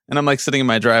Adam. And I'm like sitting in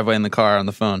my driveway in the car on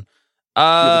the phone. You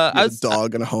have a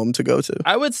dog and a home to go to.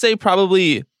 I would say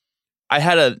probably I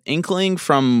had an inkling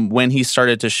from when he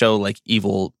started to show like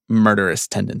evil, murderous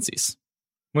tendencies.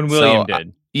 When William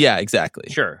did. Yeah, exactly.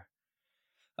 Sure.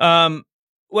 I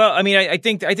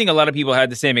think a lot of people had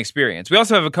the same experience. We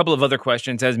also have a couple of other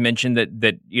questions, as mentioned,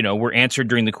 that were answered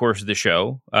during the course of the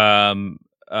show.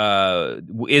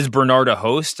 Is Bernard a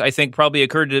host? I think probably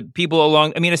occurred to people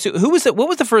along. I mean, who was it? What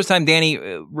was the first time, Danny?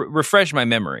 Refresh my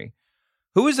memory.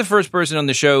 Who was the first person on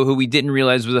the show who we didn't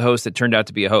realize was a host that turned out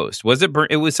to be a host? Was it?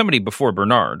 It was somebody before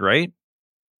Bernard, right?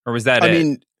 Or was that?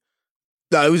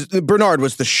 No, it was Bernard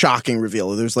was the shocking reveal.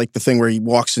 There's like the thing where he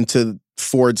walks into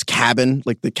Ford's cabin,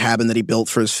 like the cabin that he built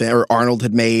for his family, or Arnold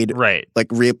had made, right? Like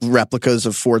replicas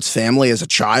of Ford's family as a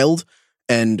child,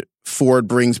 and Ford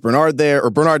brings Bernard there, or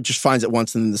Bernard just finds it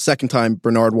once, and then the second time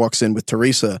Bernard walks in with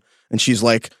Teresa, and she's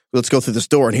like, "Let's go through this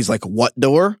door," and he's like, "What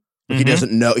door?" Like he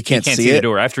doesn't know, he can't see the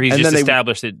door after he's and just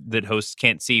established that hosts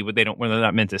can't see what they're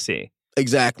not meant to see.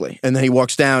 Exactly. And then he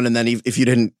walks down, and then if you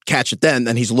didn't catch it then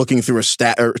he's looking through a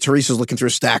stack, or Teresa's looking through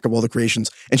a stack of all the creations,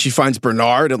 and she finds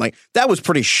Bernard, and like, that was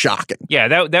pretty shocking. Yeah,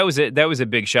 that was a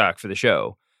big shock for the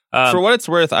show. For what it's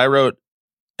worth, I wrote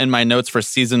in my notes for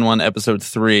season 1, episode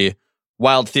 3,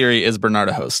 Wild Theory is Bernard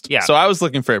a host. Yeah. So I was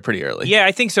looking for it pretty early. Yeah,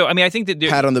 I think so. I mean, I think that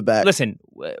pat on the back. Listen,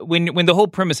 when the whole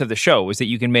premise of the show was that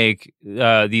you can make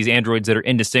these androids that are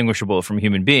indistinguishable from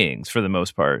human beings for the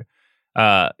most part,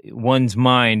 one's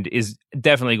mind is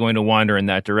definitely going to wander in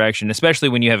that direction, especially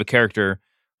when you have a character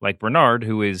like Bernard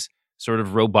who is sort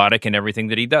of robotic in everything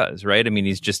that he does, right? I mean,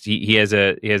 he's just he has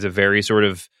a very sort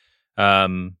of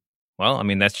well, I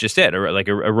mean, that's just it, like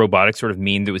a robotic sort of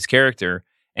mean to his character.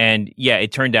 And yeah,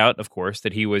 it turned out, of course,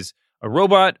 that he was a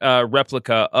robot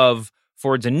replica of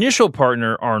Ford's initial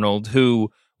partner, Arnold,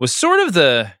 who was sort of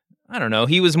I don't know,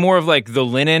 he was more of like the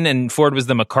Lennon and Ford was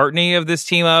the McCartney of this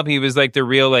team up. He was like the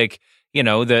real, like, you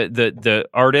know, the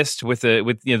artist with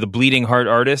the bleeding heart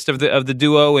artist of the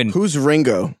duo. And who's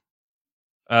Ringo?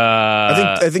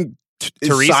 I think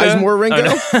Teresa? Sizemore Ringo.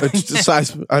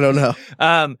 Oh, no. I don't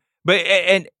know. But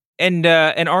and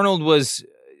Arnold was,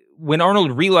 when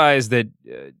Arnold realized that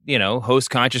host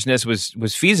consciousness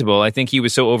was feasible, I think he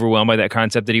was so overwhelmed by that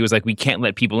concept that he was like, we can't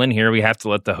let people in here. We have to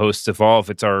let the hosts evolve.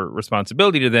 It's our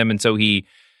responsibility to them. And so he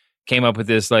came up with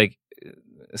this like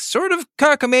sort of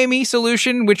cockamamie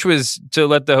solution, which was to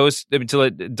let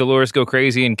Dolores go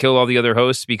crazy and kill all the other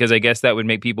hosts, because I guess that would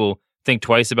make people think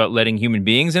twice about letting human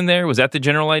beings in there. Was that the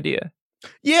general idea?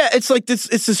 Yeah, it's like this.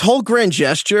 It's this whole grand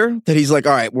gesture that he's like,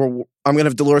 all right, I'm gonna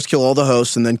have Dolores kill all the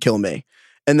hosts and then kill me.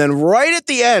 And then right at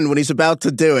the end, when he's about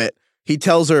to do it, he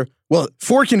tells her, well,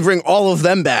 Ford can bring all of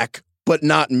them back, but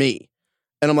not me.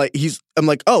 And I'm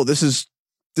like, oh, this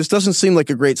doesn't seem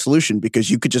like a great solution, because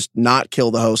you could just not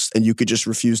kill the host and you could just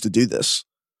refuse to do this.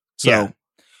 So yeah. I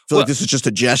feel like this is just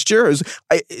a gesture. It's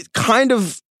kind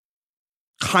of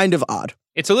odd.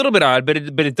 It's a little bit odd, but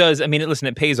it does. I mean, listen,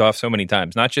 it pays off so many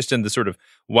times, not just in the sort of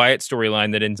Wyatt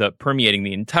storyline that ends up permeating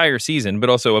the entire season, but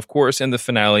also, of course, in the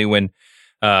finale when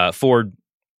Ford,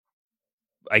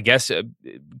 I guess,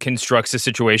 constructs a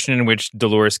situation in which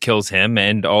Dolores kills him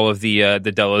and all of the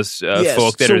Delos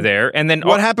folk that are there. And then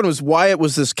what happened was Wyatt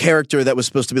was this character that was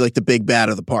supposed to be like the big bad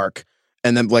of the park.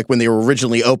 And then, like, when they were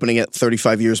originally opening it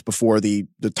 35 years before the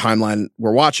timeline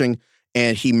we're watching,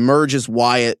 and he merges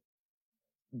Wyatt's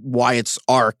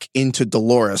arc into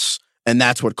Dolores, and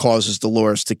that's what causes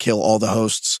Dolores to kill all the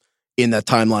hosts in that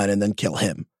timeline and then kill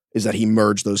him, is that he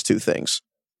merged those two things.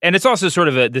 And it's also sort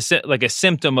of a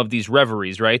symptom of these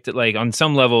reveries, right? That, like, on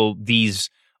some level,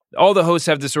 all the hosts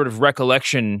have this sort of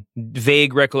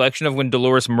vague recollection of when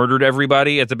Dolores murdered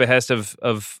everybody at the behest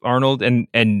of Arnold, and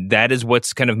that is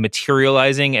what's kind of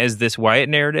materializing as this Wyatt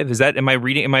narrative. Am I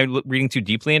reading too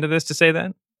deeply into this to say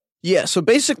that? Yeah. So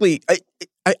basically,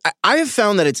 I have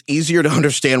found that it's easier to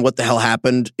understand what the hell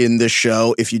happened in this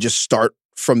show if you just start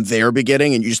from their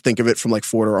beginning and you just think of it from like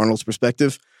Ford or Arnold's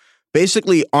perspective.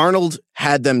 Basically, Arnold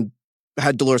had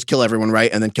Dolores kill everyone, right?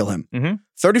 And then kill him. Mm-hmm.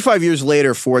 35 years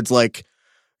later, Ford's like,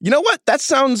 you know what? I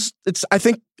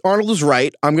think Arnold is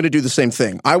right. I'm going to do the same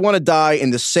thing. I want to die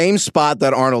in the same spot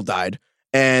that Arnold died.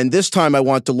 And this time I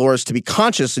want Dolores to be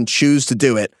conscious and choose to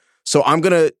do it. So I'm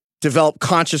going to develop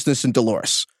consciousness in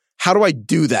Dolores. How do I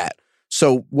do that?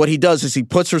 So what he does is he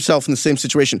puts herself in the same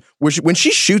situation. When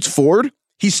she shoots Ford,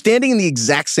 he's standing in the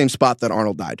exact same spot that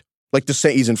Arnold died. Like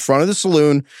he's in front of the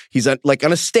saloon. He's on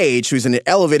a stage. So he's in an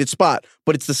elevated spot,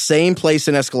 but it's the same place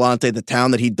in Escalante, the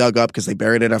town that he dug up because they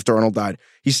buried it after Arnold died.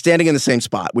 He's standing in the same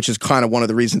spot, which is kind of one of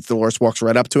the reasons Dolores walks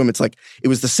right up to him. It's like it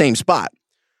was the same spot.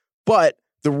 But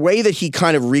the way that he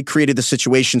kind of recreated the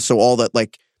situation, so all that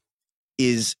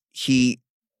is he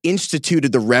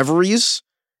instituted the reveries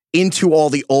into all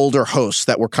the older hosts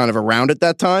that were kind of around at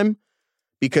that time,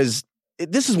 because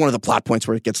this is one of the plot points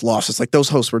where it gets lost. It's like those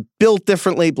hosts were built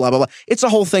differently, blah, blah, blah. It's a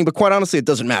whole thing, but quite honestly, it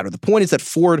doesn't matter. The point is that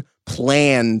Ford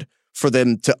planned for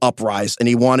them to uprise, and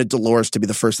he wanted Dolores to be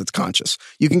the first that's conscious.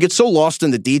 You can get so lost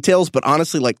in the details, but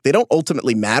honestly, they don't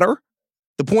ultimately matter.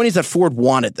 The point is that Ford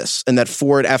wanted this, and that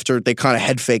Ford, after they kind of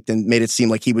head faked and made it seem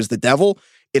like he was the devil,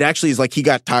 it actually is like he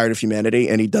got tired of humanity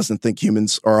and he doesn't think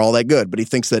humans are all that good. But he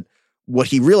thinks that what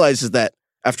he realizes is that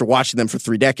after watching them for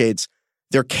 3 decades,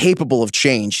 they're capable of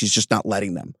change. He's just not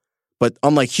letting them. But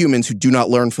unlike humans who do not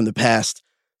learn from the past,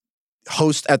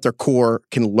 hosts at their core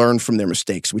can learn from their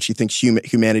mistakes, which he thinks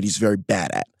humanity is very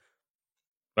bad at.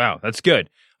 Wow, that's good.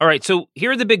 All right, so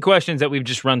here are the big questions that we've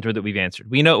just run through that we've answered.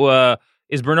 We know,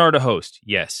 is Bernard a host?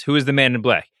 Yes. Who is the man in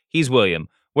black? He's William.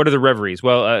 What are the reveries?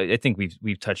 Well, I think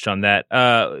we've touched on that.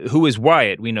 Who is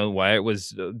Wyatt? We know Wyatt was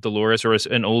Dolores, or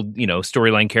an old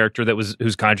storyline character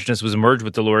whose consciousness was merged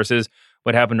with Dolores's.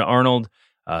 What happened to Arnold?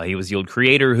 He was the old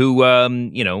creator who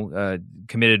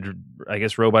committed, I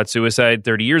guess, robot suicide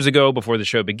 30 years ago before the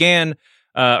show began,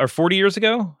 or 40 years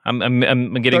ago. I'm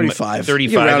getting 35. 35. You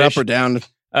can round up or down.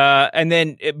 And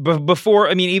then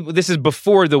before, this is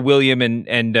before the William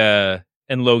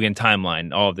and Logan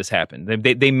timeline. All of this happened.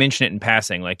 They mention it in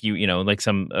passing, like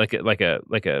like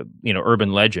a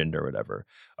urban legend or whatever.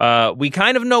 We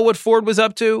kind of know what Ford was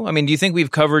up to. I mean, do you think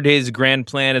we've covered his grand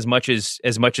plan as much as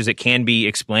it can be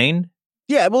explained?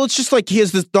 Yeah, well, it's just like he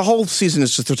has the whole season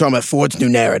is just they're talking about Ford's new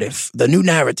narrative. The new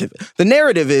narrative. The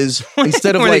narrative is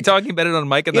instead of Were like they talking about it on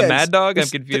Mike and the Mad Dog? I'm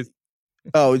confused.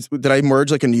 Did I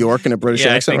merge like a New York and a British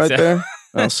accent right there?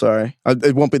 Oh, sorry.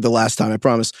 It won't be the last time, I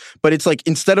promise. But it's like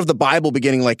instead of the Bible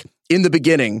beginning like in the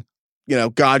beginning,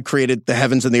 God created the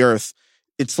heavens and the earth.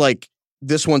 It's like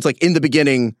this one's like in the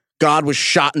beginning, God was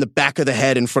shot in the back of the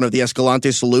head in front of the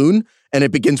Escalante Saloon, and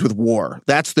it begins with war.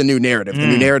 That's the new narrative. The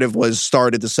new narrative was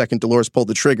started the second Dolores pulled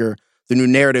the trigger. The new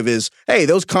narrative is, hey,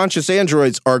 those conscious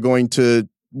androids are going to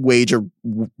wage a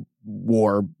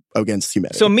war against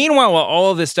humanity. So meanwhile, while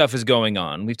all of this stuff is going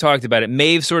on, we've talked about it,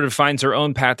 Maeve sort of finds her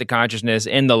own path to consciousness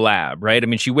in the lab, right? I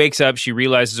mean, she wakes up, she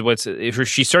realizes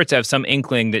she starts to have some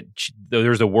inkling that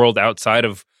there's a world outside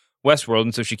of Westworld,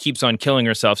 and so she keeps on killing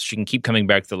herself so she can keep coming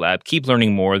back to the lab, keep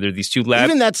learning more. There are these 2 labs.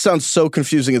 Even that sounds so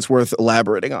confusing, it's worth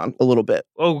elaborating on a little bit.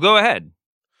 Oh, go ahead.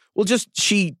 Well, just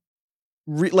she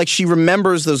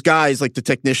remembers those guys, like the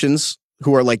technicians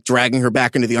who are like dragging her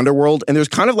back into the underworld, and there's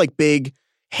kind of like big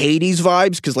Hades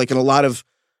vibes, because like in a lot of,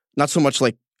 not so much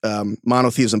like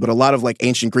monotheism, but a lot of like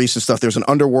ancient Greece and stuff, there's an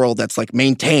underworld that's like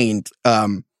maintained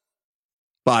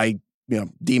by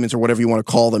demons or whatever you want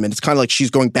to call them. And it's kind of like she's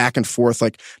going back and forth,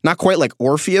 like not quite like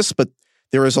Orpheus, but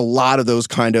there is a lot of those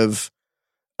kind of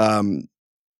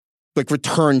like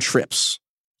return trips.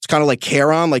 It's kind of like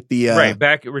Charon, like the right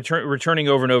back returning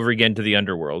over and over again to the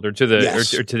underworld or to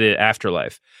the or to the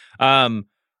afterlife.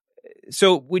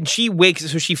 So when she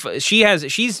wakes, so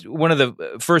she's one of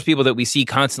the first people that we see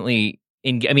constantly.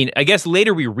 I guess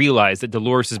later we realize that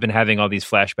Dolores has been having all these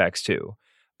flashbacks too,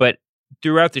 but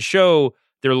throughout the show,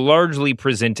 they're largely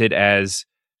presented as,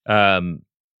 they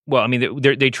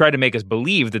try to make us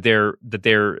believe that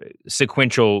they're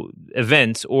sequential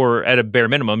events, or at a bare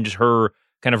minimum, just her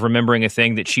kind of remembering a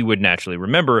thing that she would naturally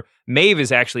remember. Maeve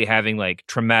is actually having like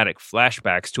traumatic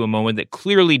flashbacks to a moment that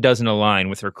clearly doesn't align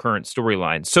with her current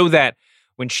storyline, so that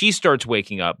when she starts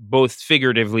waking up, both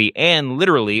figuratively and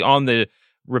literally on the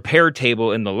repair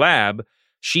table in the lab,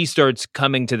 she starts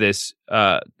coming to this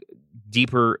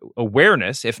deeper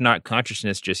awareness, if not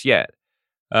consciousness just yet.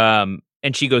 And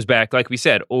she goes back, like we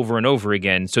said, over and over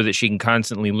again, so that she can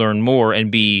constantly learn more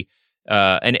and be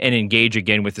and engage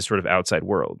again with the sort of outside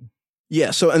world.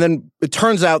 Yeah. So, and then it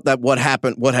turns out that what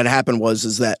had happened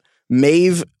was that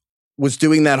Maeve was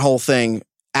doing that whole thing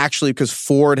actually because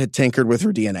Ford had tinkered with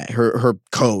her DNA, her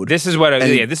code. This is what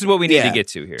we need to get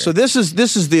to here. So this is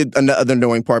the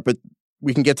annoying part, but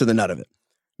we can get to the nut of it.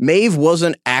 Maeve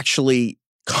wasn't actually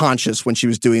conscious when she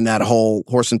was doing that whole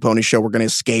horse and pony show. We're going to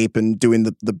escape, and doing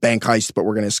the bank heist, but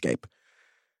we're going to escape.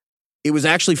 It was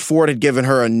actually Ford had given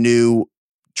her a new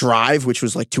drive, which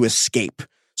was like to escape.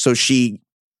 So she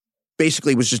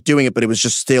basically was just doing it, but it was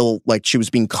just still like she was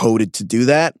being coded to do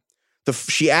that.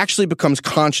 She actually becomes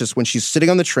conscious when she's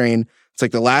sitting on the train. It's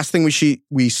like the last thing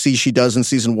we see she does in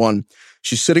season 1.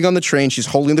 She's sitting on the train. She's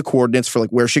holding the coordinates for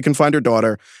like where she can find her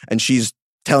daughter. And she's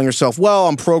telling herself, well,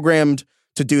 I'm programmed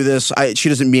to do this. She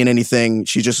doesn't mean anything.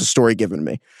 She's just a story given to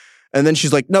me. And then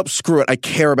she's like, nope, screw it. I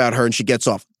care about her. And she gets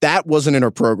off. That wasn't in her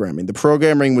programming. The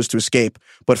programming was to escape.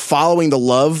 But following the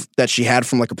love that she had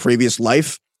from like a previous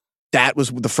life, that was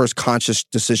the first conscious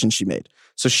decision she made.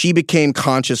 So she became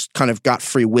conscious, kind of got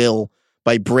free will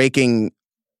by breaking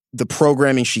the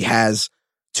programming she has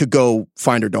to go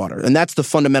find her daughter. And that's the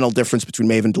fundamental difference between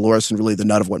Maeve and Dolores, and really the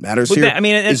nut of what matters here.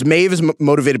 Is Maeve is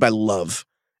motivated by love,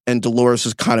 and Dolores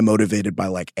is kind of motivated by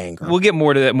like anger. We'll get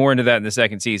more into that in the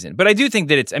second season. But I do think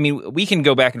that we can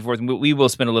go back and forth, and we will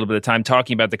spend a little bit of time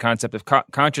talking about the concept of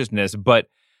consciousness, but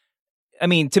I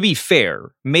mean, to be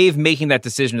fair, Maeve making that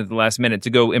decision at the last minute to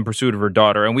go in pursuit of her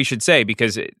daughter, and we should say,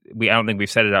 because I don't think we've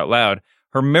said it out loud,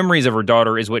 her memories of her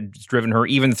daughter is what's driven her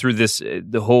even through this,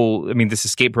 this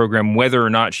escape program, whether or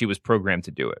not she was programmed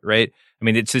to do it, right? I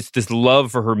mean, it's just this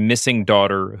love for her missing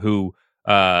daughter who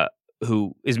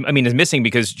is missing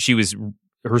because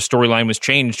her storyline was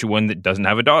changed to one that doesn't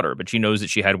have a daughter, but she knows that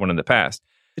she had one in the past.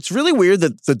 It's really weird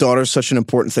that the daughter's such an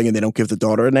important thing and they don't give the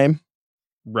daughter a name.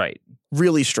 Right.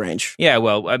 Really strange. Yeah,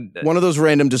 well... one of those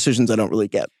random decisions I don't really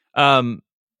get.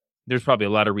 There's probably a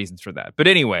lot of reasons for that. But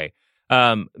anyway,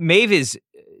 Maeve is...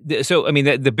 So, I mean,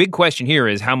 the big question here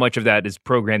is how much of that is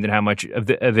programmed and how much of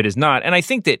it is not. And I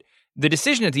think that the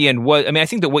decision at the end was... I mean, I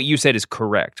think that what you said is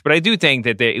correct. But I do think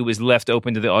that it was left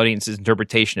open to the audience's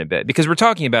interpretation a bit. Because we're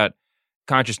talking about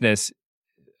consciousness...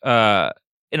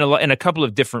 in a couple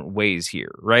of different ways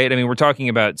here, right? I mean, we're talking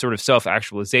about sort of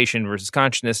self-actualization versus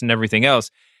consciousness and everything else.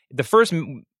 If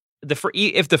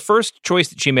the first choice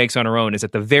that she makes on her own is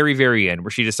at the very, very end,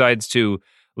 where she decides to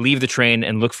leave the train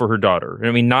and look for her daughter,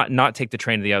 I mean, not take the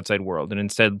train to the outside world and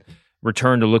instead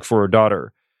return to look for her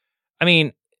daughter. I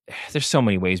mean, there's so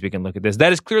many ways we can look at this.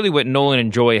 That is clearly what Nolan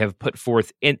and Joy have put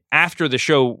forth after the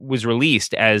show was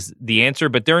released as the answer,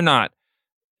 but they're not.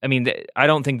 I mean, I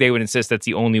don't think they would insist that's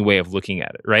the only way of looking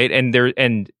at it, right?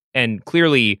 And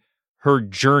clearly, her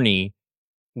journey,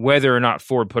 whether or not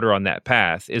Ford put her on that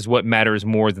path, is what matters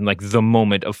more than like the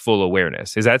moment of full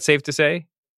awareness. Is that safe to say?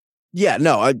 Yeah,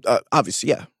 no, obviously,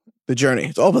 yeah. The journey.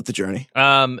 It's all about the journey.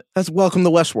 That's welcome to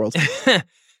Westworld.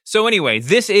 So anyway,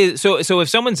 this is so if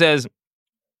someone says,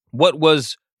 what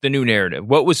was the new narrative?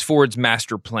 What was Ford's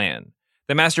master plan?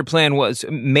 The master plan was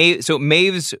Maeve's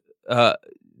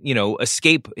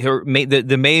escape.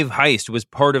 The Maeve heist was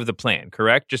part of the plan,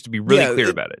 correct? Just to be really clear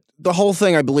about it. The whole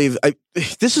thing, I believe,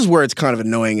 this is where it's kind of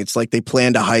annoying. It's like they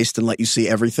planned a heist and let you see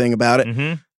everything about it.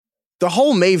 Mm-hmm. The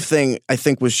whole Maeve thing, I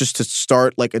think, was just to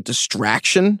start like a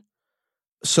distraction.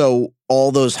 So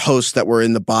all those hosts that were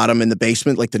in the bottom, in the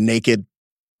basement, like the naked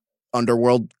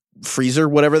underworld freezer,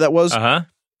 whatever that was,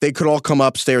 they could all come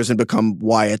upstairs and become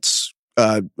Wyatt's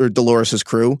or Dolores's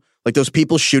crew. Like those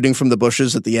people shooting from the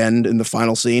bushes at the end in the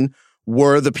final scene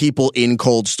were the people in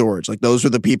cold storage. Like those were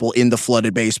the people in the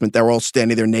flooded basement that were all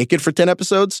standing there naked for 10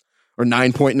 episodes or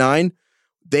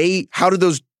 9.9. How did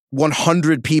those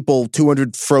 100 people,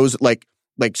 200 frozen, like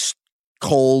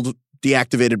cold,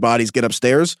 deactivated bodies get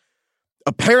upstairs?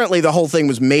 Apparently the whole thing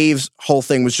was Maeve's whole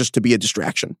thing was just to be a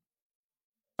distraction.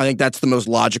 I think that's the most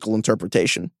logical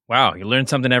interpretation. Wow, you learn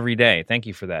something every day. Thank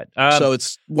you for that. So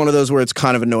it's one of those where it's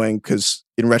kind of annoying because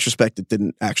in retrospect, it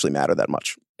didn't actually matter that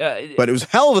much. But it was a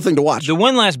hell of a thing to watch. The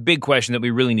one last big question that we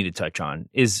really need to touch on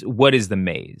is what is the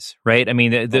maze, right? I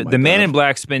mean, the Man in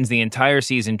Black spends the entire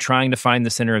season trying to find the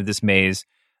center of this maze.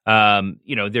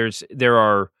 There is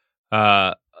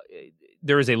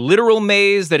a literal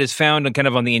maze that is found kind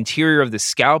of on the interior of the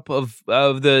scalp of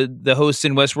the hosts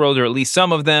in Westworld, or at least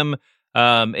some of them.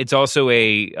 It's also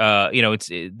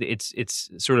it's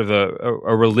sort of a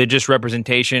religious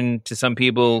representation to some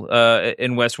people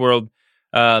in Westworld.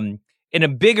 In a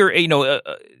bigger,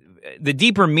 the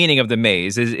deeper meaning of the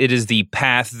maze is it is the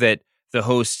path that the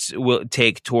hosts will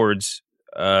take towards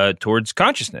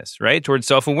consciousness, right? Towards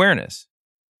self-awareness.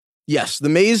 Yes, the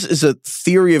maze is a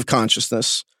theory of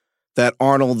consciousness that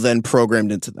Arnold then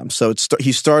programmed into them. So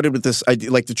he started with this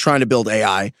idea, like they're trying to build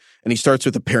AI, and he starts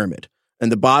with a pyramid.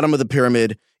 And the bottom of the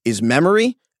pyramid is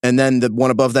memory, and then the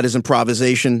one above that is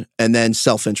improvisation, and then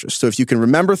self-interest. So if you can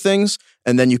remember things,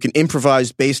 and then you can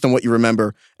improvise based on what you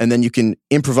remember, and then you can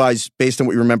improvise based on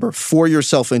what you remember for your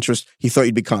self-interest, he thought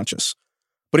you'd be conscious.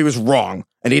 But he was wrong,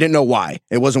 and he didn't know why.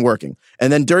 It wasn't working.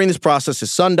 And then during this process,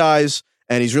 his son dies,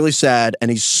 and he's really sad, and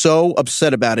he's so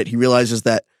upset about it, he realizes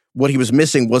that what he was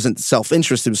missing wasn't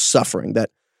self-interest, it was suffering.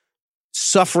 That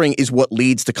suffering is what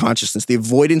leads to consciousness. The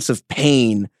avoidance of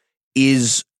pain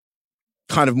is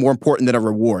kind of more important than a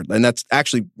reward. And that's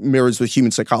actually mirrors with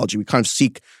human psychology. We kind of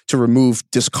seek to remove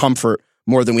discomfort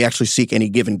more than we actually seek any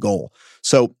given goal.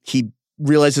 So he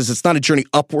realizes it's not a journey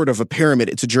upward of a pyramid,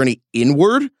 it's a journey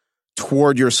inward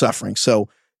toward your suffering. So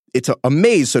it's a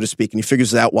maze, so to speak, and he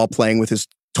figures it out while playing with his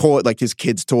toy, like his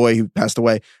kid's toy who passed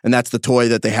away. And that's the toy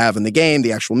that they have in the game,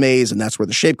 the actual maze, and that's where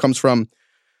the shape comes from.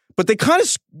 But they kind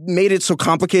of made it so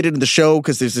complicated in the show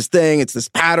because there's this thing, it's this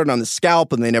pattern on the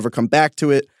scalp, and they never come back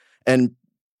to it. And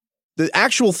the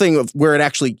actual thing of where it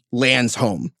actually lands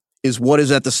home is what is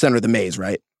at the center of the maze,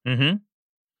 right? Mm-hmm.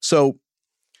 So,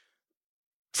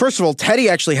 first of all, Teddy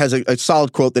actually has a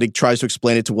solid quote that he tries to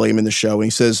explain it to William in the show. And he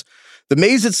says, "The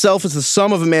maze itself is the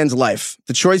sum of a man's life,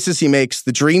 the choices he makes,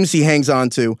 the dreams he hangs on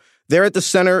to. There at the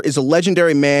center is a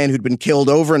legendary man who'd been killed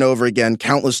over and over again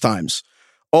countless times.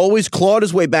 always clawed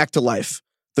his way back to life.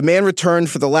 The man returned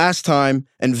for the last time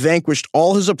and vanquished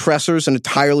all his oppressors in a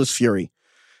tireless fury.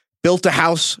 Built a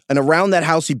house, and around that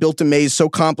house he built a maze so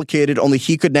complicated only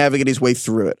he could navigate his way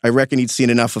through it. I reckon he'd seen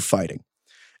enough of fighting.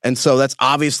 And so that's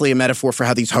obviously a metaphor for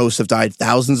how these hosts have died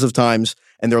thousands of times,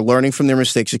 and they're learning from their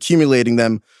mistakes, accumulating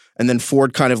them, and then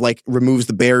Ford kind of like removes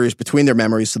the barriers between their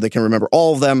memories so they can remember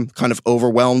all of them, kind of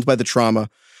overwhelmed by the trauma.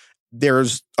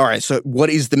 All right, so what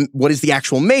is the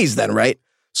actual maze then, right?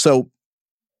 So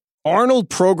Arnold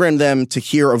programmed them to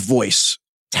hear a voice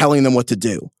telling them what to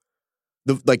do.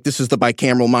 This is the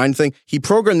bicameral mind thing. He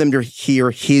programmed them to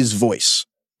hear his voice,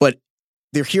 but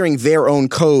they're hearing their own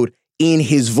code in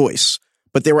his voice.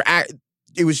 But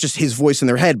it was just his voice in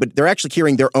their head, but they're actually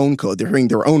hearing their own code. They're hearing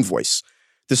their own voice.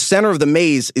 The center of the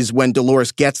maze is when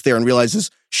Dolores gets there and realizes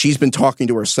she's been talking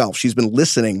to herself. She's been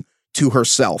listening to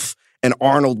herself. And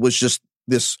Arnold was just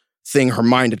this thing her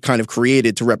mind had kind of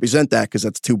created to represent that because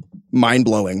that's too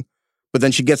mind-blowing. But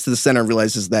then she gets to the center and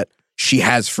realizes that she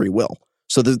has free will.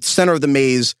 So the center of the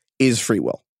maze is free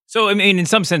will. So I mean, in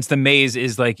some sense, the maze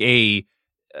is like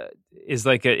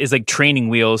training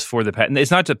wheels for the path.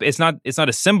 It's not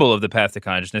a symbol of the path to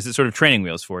consciousness. It's sort of training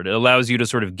wheels for it. It allows you to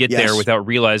sort of get there without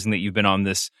realizing that you've been on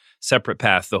this separate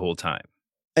path the whole time.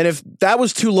 And if that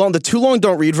was too long, the too long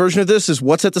don't read version of this is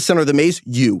what's at the center of the maze?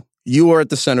 You are at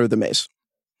the center of the maze.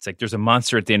 It's like there's a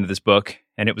monster at the end of this book,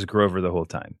 and it was Grover the whole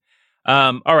time.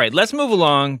 All right, let's move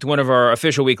along to one of our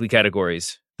official weekly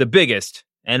categories, the biggest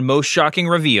and most shocking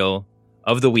reveal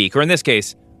of the week, or in this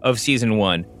case, of season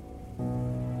 1.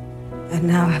 And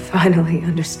now I finally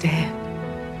understand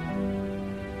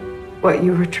what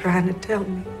you were trying to tell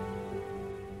me.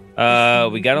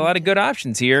 We got a lot of good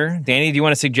options here. Danny, do you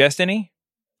want to suggest any?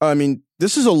 I mean,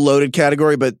 this is a loaded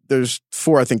category, but there's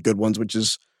 4, I think, good ones, which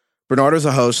is Bernardo's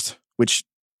a host, which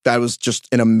that was just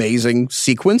an amazing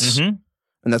sequence. Mm-hmm.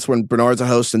 And that's when Bernard's a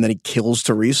host and then he kills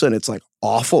Teresa, and it's like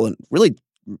awful and really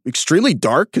extremely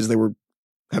dark because they were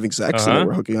having sex and they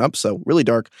were hooking up. So really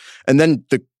dark. And then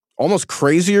the almost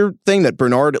crazier thing that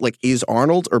Bernard is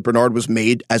Arnold, or Bernard was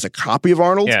made as a copy of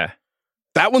Arnold. Yeah.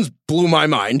 That one's blew my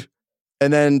mind.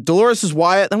 And then Dolores is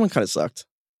Wyatt. That one kind of sucked.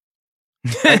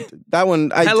 That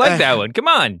one. I like that one. Come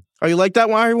on. Oh, you like that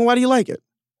one? Why do you like it?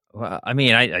 Well, I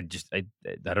mean, I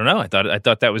don't know. I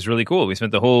thought that was really cool. We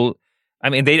spent the whole. I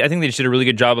mean, I think they just did a really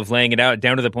good job of laying it out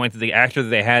down to the point that the actor that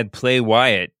they had play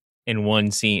Wyatt in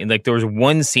one scene. Like there was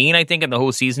one scene, I think, in the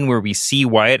whole season where we see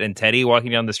Wyatt and Teddy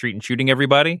walking down the street and shooting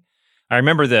everybody. I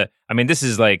remember this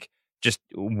is like just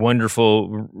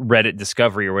wonderful Reddit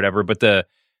discovery or whatever. But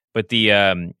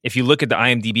if you look at the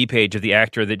IMDb page of the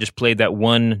actor that just played that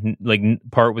one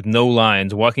part with no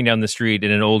lines, walking down the street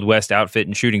in an Old West outfit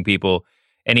and shooting people,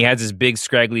 and he has this big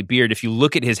scraggly beard. If you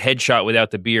look at his headshot without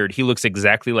the beard, he looks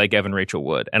exactly like Evan Rachel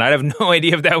Wood. And I have no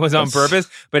idea if that was on purpose,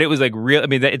 but it was like real. I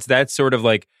mean, it's that sort of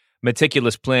like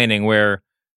meticulous planning where,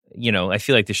 I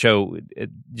feel like the show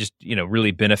just,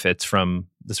 really benefits from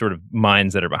the sort of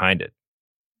minds that are behind it.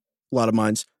 A lot of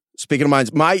minds. Speaking of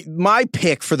minds, my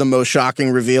pick for the most shocking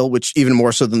reveal, which even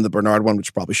more so than the Bernard one,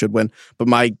 which probably should win, but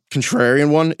my contrarian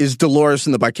one is Dolores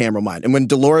in the bicameral mind. And when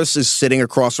Dolores is sitting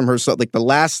across from herself,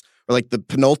 like the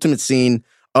penultimate scene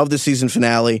of the season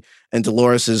finale, and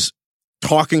Dolores is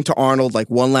talking to Arnold like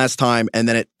one last time, and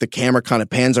then the camera kind of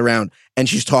pans around and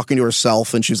she's talking to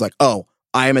herself and she's like, oh,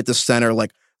 I am at the center.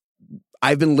 Like,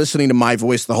 I've been listening to my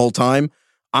voice the whole time.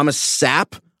 I'm a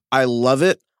sap. I love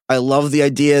it. I love the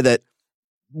idea that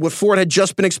what Ford had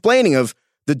just been explaining of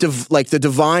the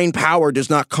divine power does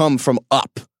not come from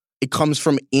up. It comes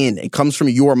from in. It comes from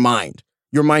your mind.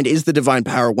 Your mind is the divine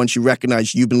power once you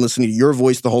recognize you've been listening to your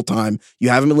voice the whole time. You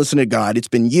haven't been listening to God. It's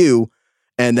been you.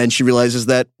 And then she realizes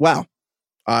that, wow,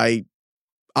 I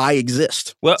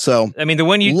exist. Well, so I mean, the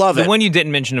one you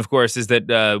didn't mention, of course, is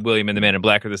that William and the Man in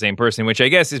Black are the same person, which I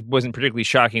guess wasn't particularly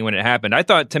shocking when it happened. I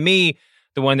thought, to me,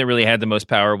 the one that really had the most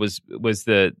power was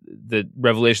the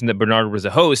revelation that Bernard was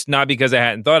a host, not because I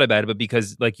hadn't thought about it, but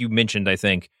because, like you mentioned, I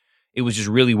think it was just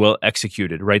really well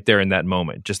executed right there in that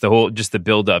moment. Just the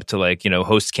build up to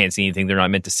hosts can't see anything they're not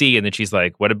meant to see. And then she's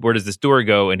like, where does this door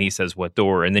go? And he says, what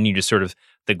door? And then you just sort of,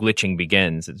 the glitching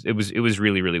begins. It was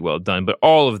really, really well done. But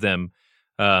all of them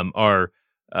are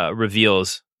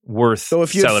reveals worth So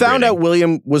if you had found out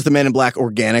William was the Man in Black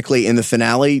organically in the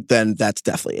finale, then that's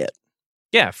definitely it.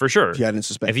 Yeah, for sure. If you hadn't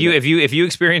suspected if you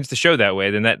experienced the show that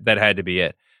way, then that had to be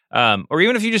it. Or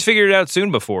even if you just figured it out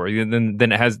soon before, then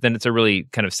it's a really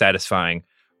kind of satisfying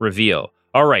reveal.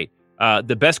 All right,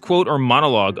 the best quote or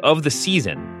monologue of the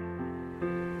season.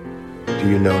 Do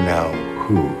you know now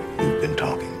who you've been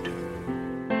talking to?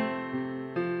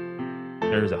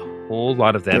 There's a whole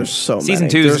lot of them. There's so season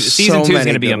many. two There's is so going to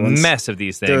many be a good ones. mess of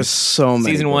these things. There's so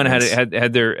many. Season good one ones.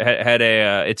 had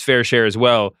its fair share as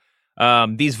well.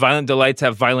 These violent delights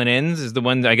have violent ends is the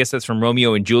one, I guess that's from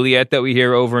Romeo and Juliet that we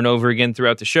hear over and over again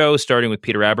throughout the show, starting with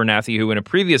Peter Abernathy, who in a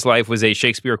previous life was a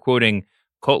Shakespeare quoting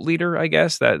cult leader, I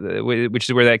guess, which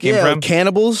is where that came from.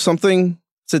 Cannibals, something.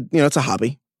 It's a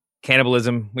hobby.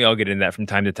 Cannibalism, we all get into that from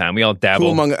time to time. We all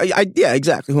dabble. Yeah,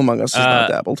 exactly. Who among us has not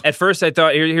dabbled? At first, I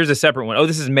thought, here's a separate one. Oh,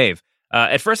 this is Maeve.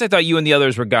 At first, I thought you and the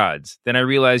others were gods. Then I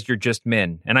realized you're just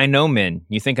men. And I know men.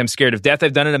 You think I'm scared of death?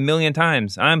 I've done it 1,000,000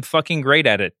 times. I'm fucking great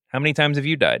at it. How many times have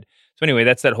you died? So anyway,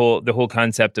 that's the whole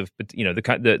concept of,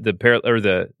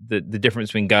 the difference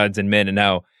between gods and men. And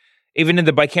now, even in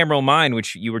the bicameral mind,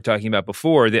 which you were talking about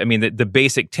before, the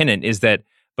basic tenet is that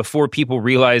before people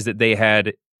realized that they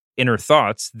had inner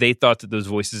thoughts, they thought that those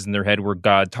voices in their head were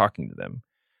God talking to them.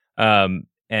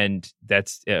 And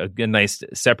that's a nice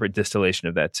separate distillation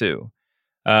of that too.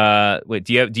 Wait,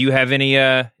 do you have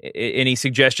any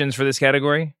suggestions for this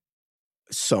category?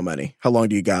 So many. How long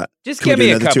do you got? Just give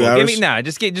me a couple.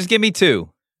 Just give me two.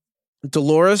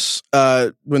 Dolores,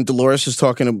 when Dolores is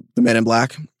talking to the Man in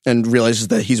Black and realizes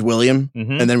that he's William,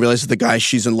 and then realizes the guy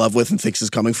she's in love with and thinks is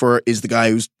coming for her is the guy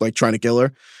who's like trying to kill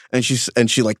her, and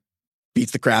she like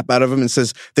beats the crap out of him and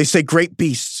says, "They say great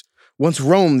beasts once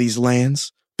roamed these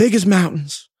lands, big as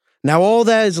mountains. Now all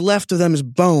that is left of them is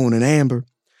bone and amber.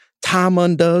 Time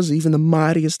undoes even the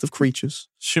mightiest of creatures.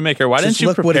 Shoemaker, why didn't Just you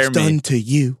look what prepare it's me? done to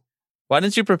you." Why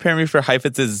didn't you prepare me for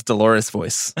Heifetz's Dolores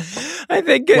voice? I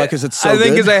think because it's so I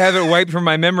think good? because I have it wiped from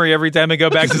my memory every time I go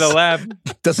back to the lab.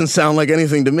 Doesn't sound like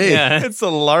anything to me. Yeah. It's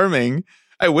alarming.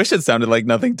 I wish it sounded like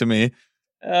nothing to me.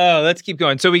 Oh, let's keep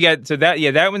going. So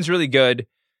that one's really good.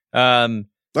 I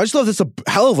just love this a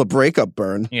hell of a breakup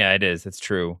burn. Yeah, it is. It's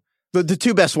true. The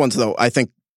two best ones, though, I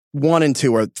think 1 and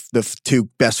 2 are the two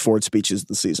best Ford speeches of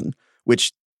the season.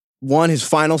 Which, one, his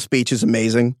final speech is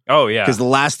amazing. Oh, yeah. Because the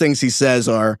last things he says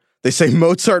are, they say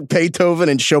Mozart, Beethoven,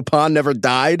 and Chopin never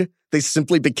died. They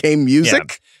simply became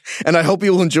music. Yeah. And I hope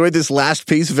you will enjoy this last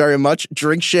piece very much.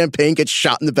 Drink champagne, get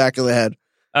shot in the back of the head.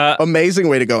 Amazing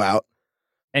way to go out.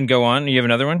 And go on. You have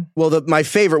another one? Well, my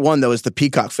favorite one, though, is the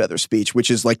peacock feather speech,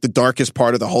 which is like the darkest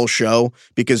part of the whole show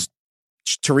because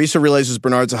Teresa realizes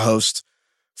Bernard's a host.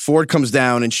 Ford comes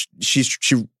down and she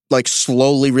like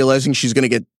slowly realizing she's going to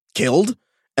get killed.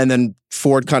 And then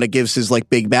Ford kind of gives his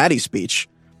like big baddie speech,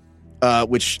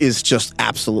 which is just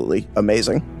absolutely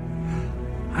amazing.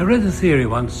 I read a theory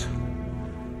once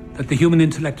that the human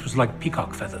intellect was like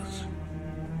peacock feathers,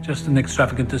 just an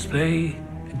extravagant display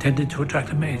intended to attract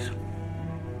a mate.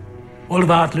 All of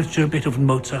art, literature, Beethoven,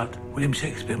 Mozart, William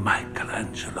Shakespeare,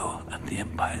 Michelangelo, and the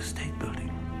Empire State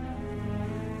Building.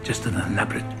 Just an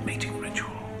elaborate mating ritual.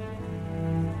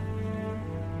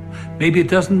 Maybe it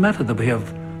doesn't matter that we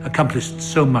have accomplished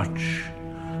so much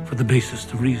for the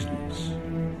basest of reasons.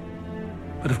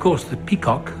 But of course, the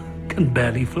peacock can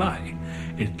barely fly.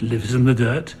 It lives in the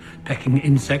dirt, pecking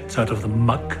insects out of the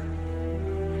muck,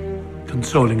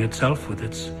 consoling itself with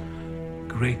its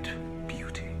great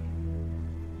beauty.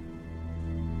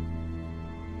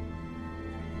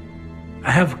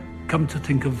 I have come to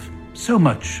think of so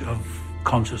much of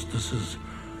consciousness as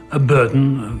a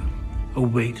burden, a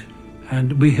weight,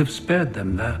 and we have spared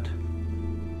them that.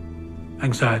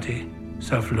 Anxiety,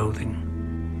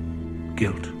 self-loathing,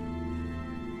 guilt.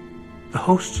 The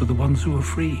hosts are the ones who are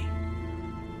free.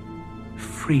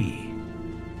 Free,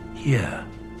 here,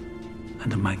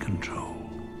 under my control.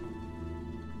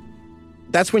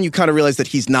 That's when you kind of realize that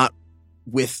he's not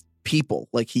with people.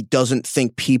 Like, he doesn't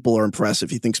think people are impressive.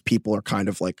 He thinks people are kind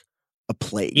of like a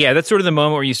plague. Yeah, that's sort of the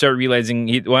moment where you start realizing,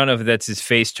 I don't know if that's his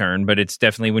face turn, but it's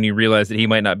definitely when you realize that he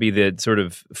might not be the sort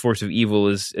of force of evil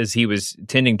as he was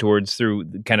tending towards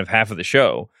through kind of half of the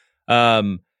show.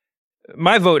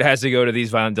 My vote has to go to These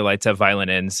Violent Delights Have Violent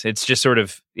Ends. It's just sort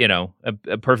of,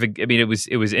 a perfect, I mean, it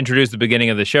was introduced at the beginning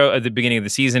of the show, at the beginning of the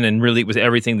season, and really it was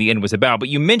everything the end was about. But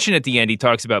you mentioned at the end, he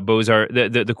talks about Mozart,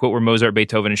 the quote where Mozart,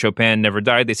 Beethoven, and Chopin never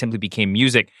died. They simply became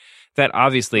music. That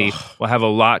obviously will have a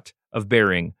lot of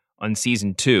bearing on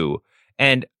season 2.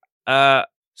 And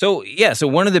so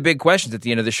one of the big questions at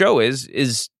the end of the show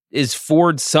is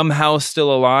Ford somehow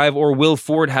still alive, or will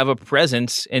Ford have a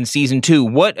presence in season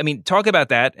 2? Talk about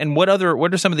that. And what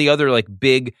are some of the other like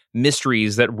big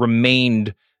mysteries that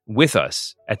remained with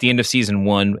us at the end of season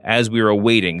 1 as we were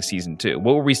awaiting season 2?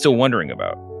 What were we still wondering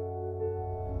about?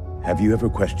 Have you ever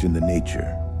questioned the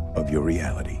nature of your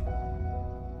reality?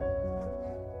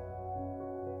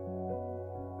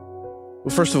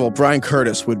 Well, first of all, Brian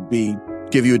Curtis would be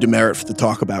give you a demerit for the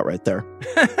talk about right there.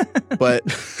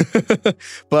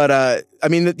 but I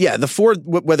mean, yeah, the Ford,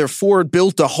 whether Ford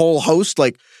built a whole host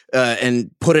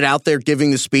and put it out there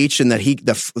giving the speech, and that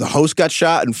the host got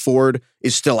shot and Ford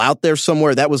is still out there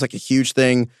somewhere, that was like a huge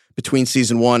thing between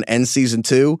season 1 and season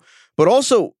 2. But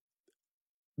also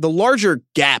the larger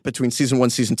gap between season 1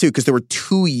 and season 2, because there were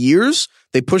 2 years,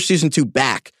 they pushed season 2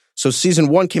 back. So season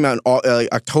 1 came out in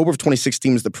October of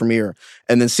 2016 was the premiere.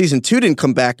 And then season 2 didn't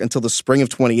come back until the spring of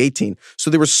 2018. So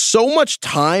there was so much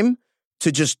time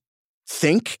to just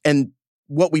think. And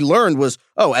what we learned was,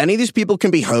 any of these people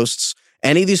can be hosts.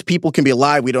 Any of these people can be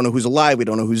alive. We don't know who's alive. We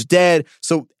don't know who's dead.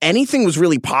 So anything was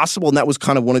really possible. And that was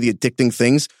kind of one of the addicting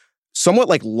things. Somewhat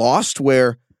like Lost,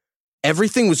 where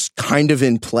everything was kind of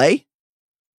in play.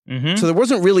 Mm-hmm. So there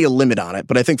wasn't really a limit on it.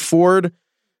 But I think Ford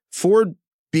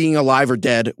being alive or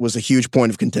dead was a huge point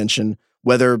of contention.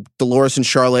 Whether Dolores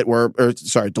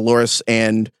and Dolores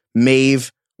and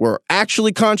Maeve were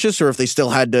actually conscious, or if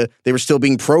they were still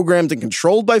being programmed and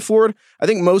controlled by Ford. I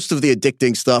think most of the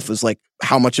addicting stuff is like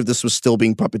how much of this was still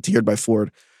being puppeteered by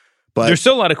Ford. But there's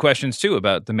still a lot of questions too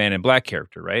about the Man in Black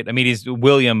character, right? I mean, he's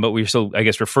William, but we still, I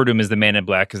guess, refer to him as the Man in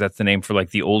Black because that's the name for like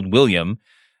the old William.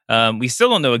 We still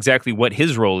don't know exactly what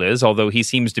his role is, although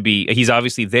he's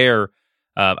obviously there.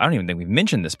 I don't even think we've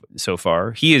mentioned this so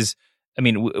far. He is,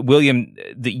 William,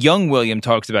 the young William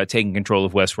talks about taking control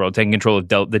of Westworld, taking control of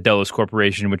the Delos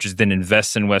Corporation, which is then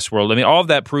invests in Westworld. I mean, all of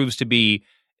that proves to be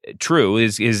true.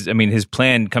 His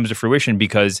plan comes to fruition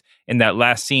because in that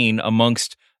last scene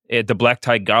amongst at the Black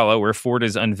Tie Gala, where Ford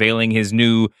is unveiling his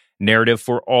new narrative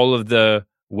for all of the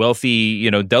wealthy,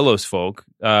 Delos folk,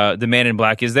 the Man in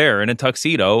Black is there in a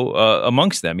tuxedo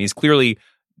amongst them. He's clearly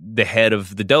the head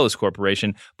of the Delos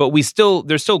Corporation, but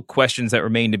there's still questions that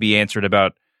remain to be answered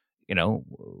about,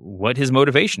 what his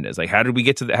motivation is. Like, how did he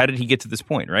get to this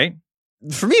point, right?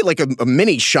 For me, like a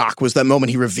mini shock was that moment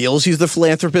he reveals he's the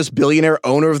philanthropist, billionaire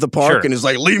owner of the park, and is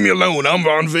like, leave me alone, I'm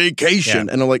on vacation.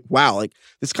 Yeah. And I'm like, wow, like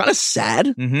it's kind of sad.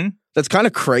 Mm-hmm. That's kind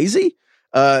of crazy.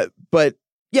 But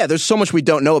yeah, there's so much we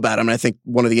don't know about him. And I think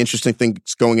one of the interesting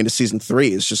things going into season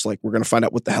 3 is just like, we're going to find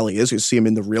out what the hell he is. We see him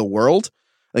in the real world.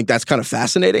 I think that's kind of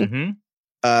fascinating.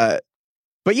 Mm-hmm.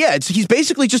 But yeah, he's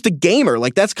basically just a gamer.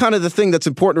 Like that's kind of the thing that's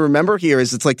important to remember here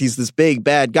is it's like he's this big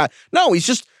bad guy. No, he's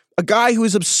just a guy who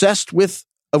is obsessed with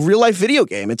a real life video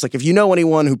game. It's like if you know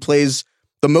anyone who plays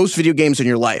the most video games in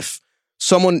your life,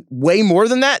 someone way more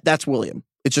than that, that's William.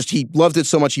 It's just he loved it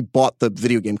so much he bought the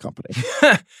video game company.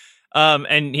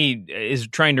 And he is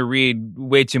trying to read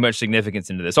way too much significance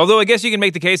into this. Although I guess you can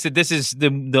make the case that this is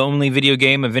the only video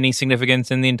game of any significance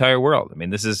in the entire world. I mean,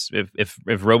 this is if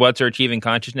robots are achieving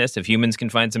consciousness, if humans can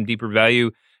find some deeper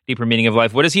value, deeper meaning of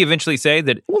life. What does he eventually say?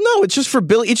 That no, it's just for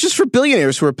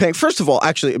billionaires who are paying. First of all,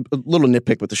 actually, a little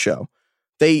nitpick with the show.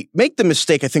 They make the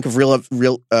mistake, I think, of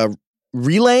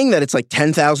relaying that it's like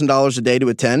 $10,000 a day to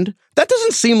attend. That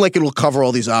doesn't seem like it'll cover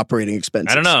all these operating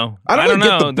expenses. I don't know. I don't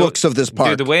get the books of this park.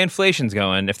 Dude, the way inflation's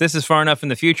going, if this is far enough in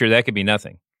the future, that could be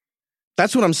nothing.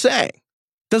 That's what I'm saying.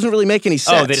 Doesn't really make any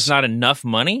sense. Oh, that it's not enough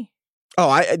money?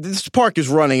 This park is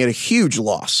running at a huge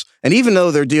loss. And even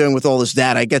though they're dealing with all this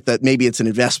data, I get that maybe it's an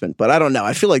investment, but I don't know.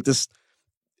 I feel like this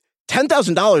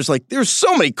 $10,000, like there's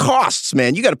so many costs,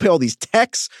 man. You got to pay all these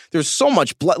techs. There's so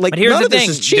much blood. Like, but here's none the of this thing.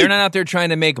 is cheap. They're not out there trying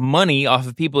to make money off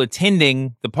of people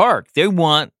attending the park. They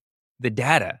want the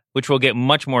data, which we'll get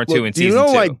much more to in season 2.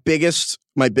 Do you know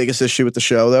my biggest issue with the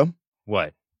show, though?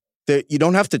 What? You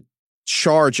don't have to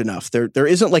charge enough. There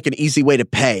isn't like an easy way to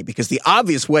pay, because the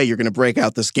obvious way you're going to break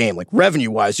out this game, like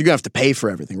revenue-wise, you're going to have to pay for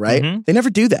everything, right? Mm-hmm. They never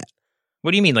do that.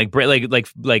 What do you mean? Like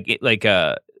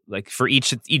for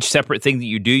each separate thing that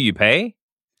you do, you pay?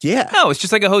 Yeah. No, it's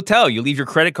just like a hotel. You leave your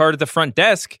credit card at the front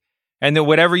desk, and then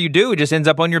whatever you do, it just ends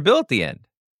up on your bill at the end.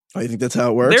 Oh, you think that's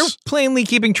how it works? They're plainly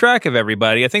keeping track of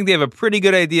everybody. I think they have a pretty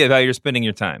good idea of how you're spending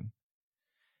your time.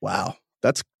 Wow.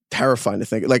 That's terrifying to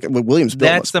think. Like, what Williams' bill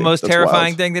That's the most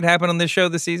terrifying thing that happened on this show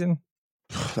this season?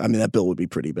 I mean, that bill would be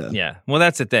pretty bad. Yeah. Well,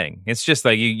 that's the thing. It's just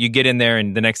like you get in there,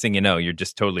 and the next thing you know, you're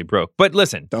just totally broke. But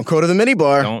listen. Don't go to the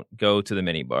minibar. Don't go to the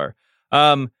minibar.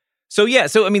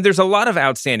 So I mean, there's a lot of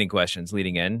outstanding questions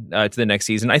leading in to the next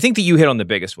season. I think that you hit on the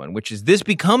biggest one, which is this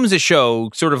becomes a show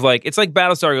sort of like, it's like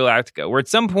Battlestar Galactica, where at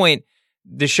some point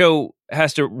the show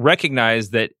has to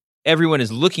recognize that everyone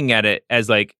is looking at it as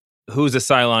like, who's a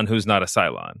Cylon, who's not a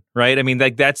Cylon, right? I mean,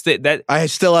 like that. I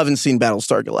still haven't seen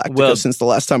Battlestar Galactica since the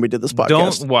last time we did this podcast.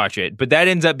 Don't watch it, but that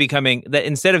ends up becoming that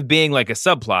instead of being like a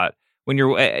subplot. When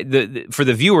you're for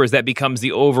the viewers, that becomes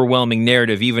the overwhelming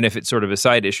narrative, even if it's sort of a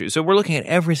side issue. So we're looking at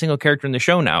every single character in the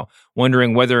show now,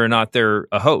 wondering whether or not they're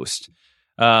a host.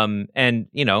 And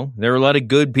there are a lot of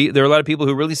there are a lot of people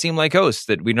who really seem like hosts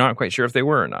that we're not quite sure if they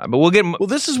were or not. But we'll get. Well,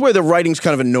 this is where the writing's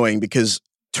kind of annoying because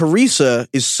Teresa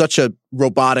is such a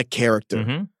robotic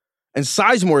character, and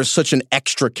Sizemore is such an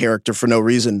extra character for no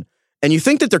reason. And you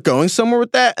think that they're going somewhere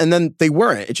with that, and then they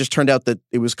weren't. It just turned out that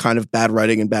it was kind of bad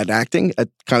writing and bad acting at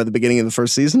kind of the beginning of the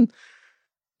first season.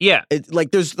 Yeah.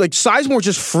 Sizemore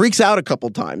just freaks out a couple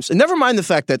times. And never mind the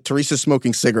fact that Teresa's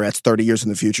smoking cigarettes 30 years in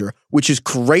the future, which is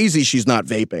crazy she's not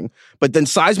vaping. But then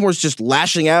Sizemore's just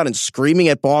lashing out and screaming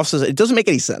at bosses. It doesn't make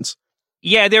any sense.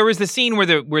 Yeah, there was the scene where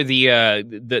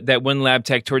that one lab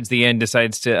tech towards the end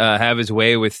decides to have his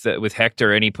way with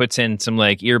Hector, and he puts in some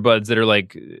like earbuds that are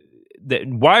like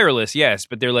wireless, yes,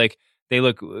 but they're like they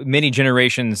look many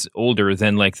generations older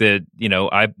than like the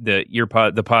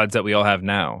pods that we all have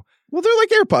now. Well, they're like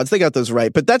AirPods. They got those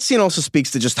right. But that scene also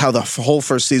speaks to just how the whole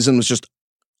first season was just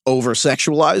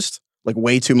over-sexualized, like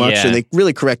way too much. Yeah. And they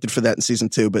really corrected for that in season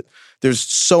 2. But there's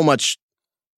so much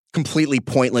completely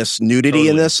pointless nudity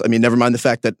in this. I mean, never mind the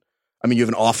fact that, you have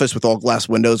an office with all glass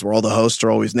windows where all the hosts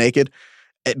are always naked.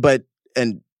 But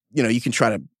you can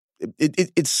try to,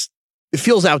 it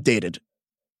feels outdated.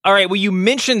 All right. Well, you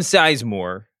mentioned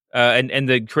Sizemore. And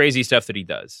the crazy stuff that he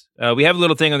does. We have a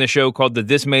little thing on the show called the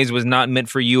This Maze Was Not Meant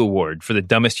For You Award for the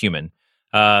dumbest human.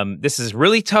 This is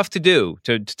really tough to do,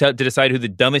 to decide who the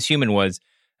dumbest human was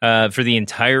for the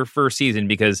entire first season,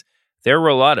 because there were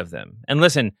a lot of them. And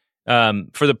listen,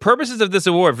 for the purposes of this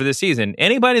award for this season,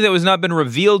 anybody that was not been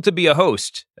revealed to be a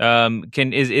host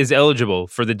is eligible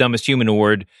for the dumbest human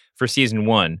award for season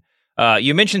 1.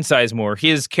 You mentioned Sizemore.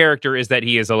 His character is that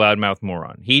he is a loudmouth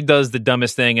moron. He does the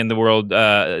dumbest thing in the world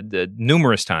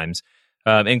numerous times,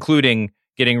 including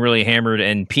getting really hammered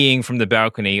and peeing from the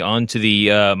balcony onto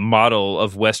the model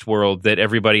of Westworld that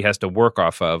everybody has to work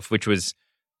off of, which was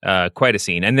quite a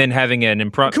scene. And then having an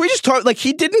improv. Can we just talk,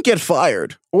 he didn't get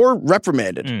fired or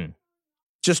reprimanded.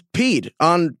 Just peed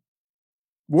on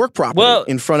work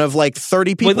property in front of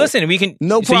 30 people. Well, listen, we can.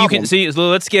 No problem. So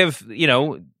let's give,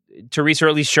 Teresa, or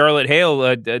at least Charlotte Hale,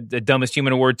 a dumbest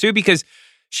human award too, because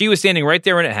she was standing right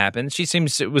there when it happened. She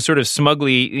was sort of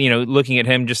smugly, looking at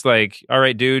him just like, all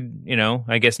right, dude,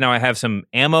 I guess now I have some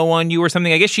ammo on you or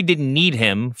something. I guess she didn't need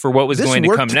him for what was going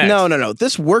to come next. No.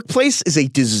 This workplace is a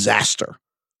disaster.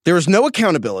 There is no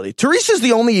accountability. Teresa's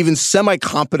the only even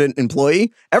semi-competent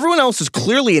employee. Everyone else is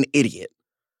clearly an idiot.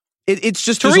 It's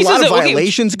just there's a lot of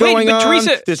violations going on.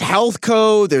 Teresa, there's health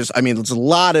code. There's a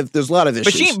lot of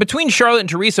issues. Between Charlotte and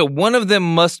Teresa, one of them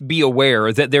must be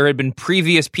aware that there had been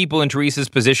previous people in Teresa's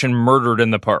position murdered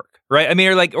in the park, right? I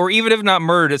mean, or even if not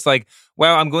murdered, it's like,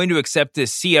 wow, I'm going to accept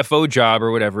this CFO job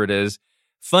or whatever it is.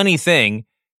 Funny thing,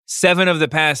 7 of the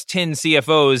past 10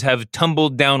 CFOs have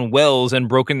tumbled down wells and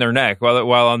broken their neck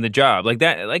while on the job. Like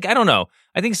that. I don't know.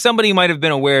 I think somebody might have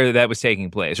been aware that was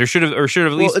taking place, or should have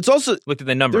at least. It's also looked at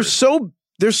the numbers.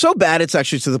 They're so bad. It's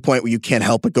actually to the point where you can't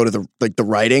help but go to the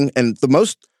writing. And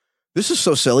this is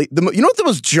so silly. You know what the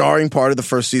most jarring part of the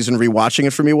first season, rewatching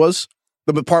it for me, was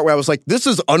the part where I was like, "This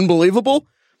is unbelievable."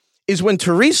 Is when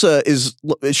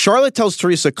Charlotte tells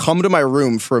Teresa, "Come to my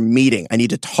room for a meeting. I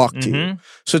need to talk to you."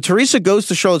 So Teresa goes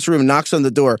to Charlotte's room, knocks on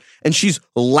the door, and she's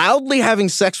loudly having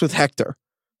sex with Hector.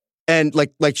 And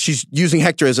like she's using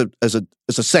Hector as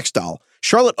a sex doll.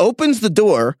 Charlotte opens the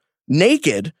door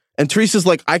naked, and Teresa's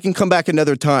like, "I can come back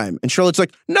another time." And Charlotte's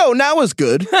like, "No, now is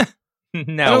good."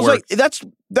 Now I was like, that's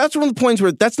one of the points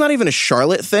where that's not even a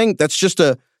Charlotte thing. That's just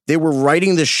they were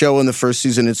writing this show in the first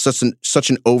season in such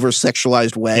an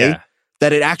over-sexualized way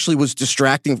that it actually was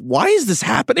distracting. Why is this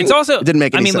happening? It's also, it didn't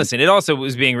make any sense. Listen, it also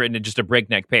was being written at just a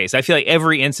breakneck pace. I feel like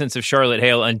every instance of Charlotte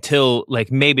Hale until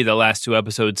maybe the last 2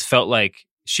 episodes felt like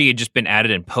she had just been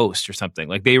added in post or something.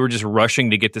 Like they were just rushing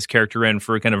to get this character in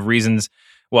for kind of reasons.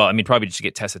 Well, probably just to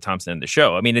get Tessa Thompson in the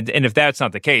show. And if that's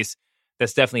not the case,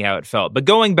 that's definitely how it felt. But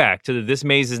going back to the This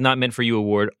Maze Is Not Meant For You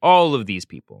award, all of these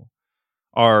people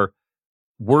are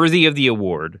worthy of the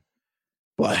award.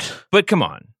 But come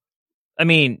on.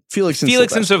 Felix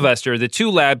and Sylvester, the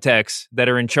 2 lab techs that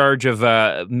are in charge of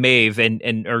Maeve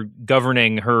and are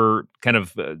governing her kind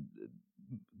of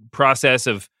process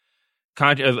of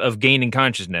gaining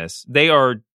consciousness,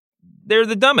 they're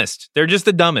the dumbest. They're just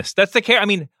the dumbest. That's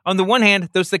the on the one hand,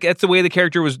 that's the way the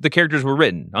characters were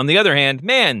written. On the other hand,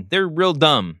 man, they're real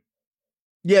dumb.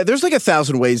 Yeah, there's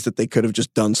 1,000 ways that they could have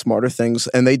just done smarter things,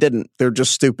 and they didn't. They're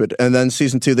just stupid. And then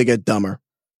season 2, they get dumber.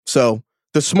 So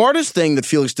the smartest thing that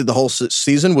Felix did the whole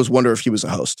season was wonder if he was a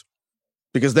host.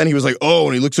 Because then he was like, oh,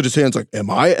 and he looks at his hands like, am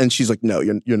I? And she's like, no,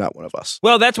 you're not one of us.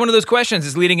 Well, that's one of those questions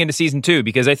that's leading into season 2,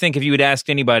 because I think if you had asked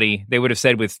anybody, they would have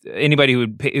said with anybody who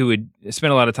would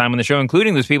spend a lot of time on the show,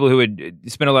 including those people who would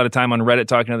spend a lot of time on Reddit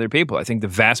talking to other people, I think the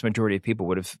vast majority of people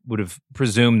would have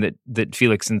presumed that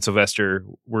Felix and Sylvester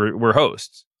were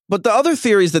hosts. But the other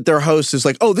theory is that their host is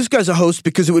like, oh, this guy's a host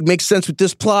because it would make sense with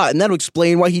this plot, and that would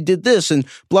explain why he did this, and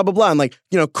blah, blah, blah, and like,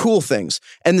 cool things.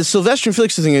 And the Sylvester and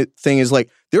Felix thing is like,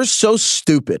 they're so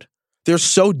stupid, they're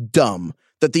so dumb,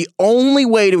 that the only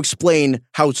way to explain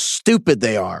how stupid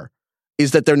they are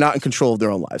is that they're not in control of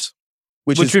their own lives.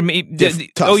 Which would mean,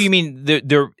 tough. Oh, you mean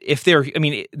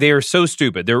they are so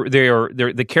stupid. They're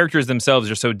the characters themselves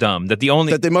are so dumb that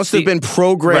they must have been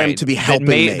programmed to be helping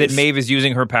Maeve. That Maeve is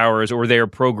using her powers, or they are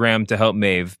programmed to help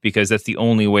Maeve, because that's the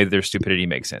only way that their stupidity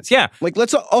makes sense. Yeah, like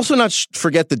let's also not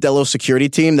forget the Delos security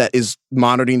team that is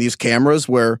monitoring these cameras,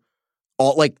 where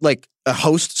all like a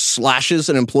host slashes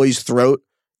an employee's throat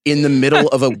in the middle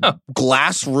of a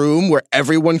glass room where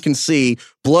everyone can see.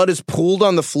 Blood is pooled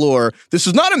on the floor. This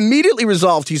is not immediately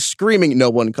resolved. He's screaming. No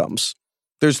one comes.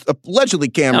 There's allegedly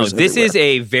cameras. No, this everywhere. is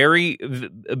a very.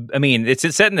 I mean, it's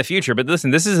set in the future, but listen,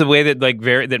 this is the way that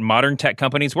that modern tech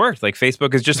companies work. Like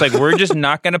Facebook is just like, we're just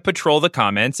not going to patrol the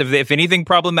comments. If anything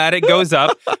problematic goes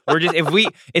up, we're just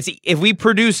if we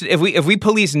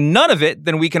police none of it,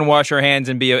 then we can wash our hands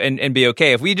and be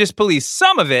okay. If we just police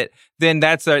some of it, then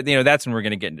that's when we're going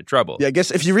to get into trouble. Yeah, I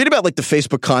guess if you read about like the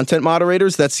Facebook content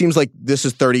moderators, that seems like this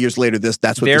is 30 years later. That's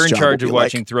what they're this in job charge will of be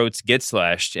watching like. throats get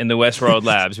slashed in the Westworld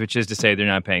labs, which is to say they're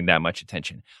not paying that much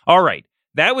attention. All right,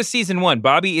 that was season 1.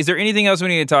 Bobby, is there anything else we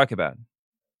need to talk about?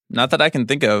 Not that I can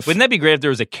think of. Wouldn't that be great if there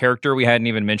was a character we hadn't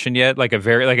even mentioned yet, like a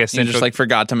central? You just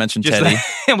forgot to mention Teddy.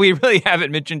 We really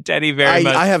haven't mentioned Teddy very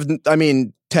much. I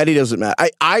mean, Teddy doesn't matter.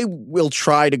 I will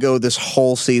try to go this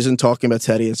whole season talking about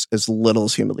Teddy as little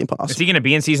as humanly possible. Is he going to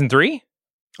be in season 3?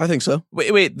 I think so.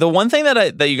 Wait. The one thing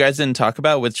that you guys didn't talk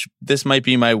about, which this might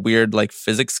be my weird like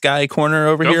physics guy corner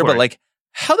over here, but like,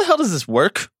 how the hell does this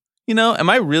work? Am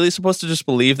I really supposed to just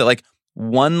believe that like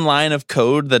one line of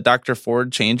code that Dr.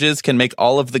 Ford changes can make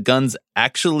all of the guns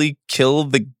actually kill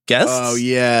the guests? Oh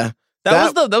yeah.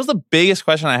 That was the biggest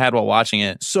question I had while watching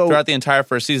it. So throughout the entire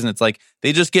first season, it's like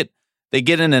they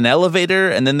get in an elevator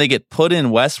and then they get put in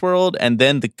Westworld, and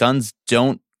then the guns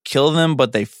don't kill them,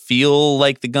 but they feel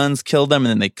like the guns kill them,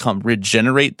 and then they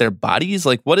regenerate their bodies.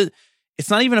 Like it's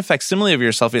not even a facsimile of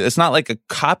yourself. It's not like a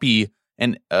copy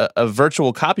and a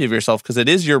virtual copy of yourself, because it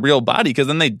is your real body, because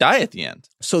then they die at the end.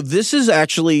 So this is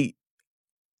actually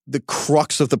the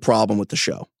crux of the problem with the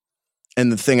show,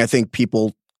 and the thing I think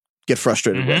people get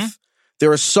frustrated with.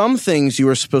 There are some things you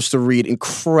are supposed to read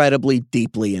incredibly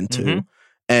deeply into,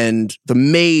 and the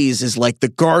maze is like the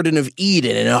Garden of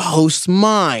Eden in a host's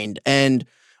mind, and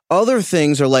other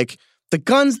things are like the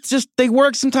guns they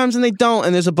work sometimes and they don't,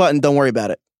 and there's a button, don't worry about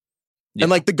it. Yeah. And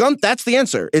like the gun, that's the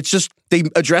answer. It's just they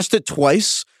addressed it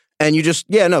twice, and you just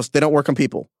they don't work on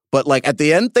people, but like at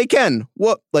the end they can.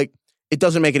 What? Like it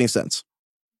doesn't make any sense.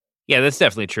 Yeah, that's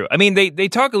definitely true. I mean, they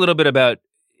talk a little bit about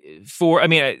Ford. I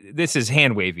mean, this is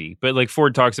hand wavy, but like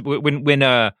Ford talks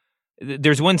when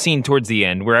there's one scene towards the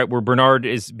end where Bernard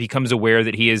becomes aware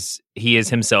that he is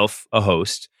himself a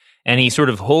host, and he sort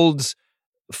of holds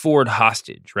Ford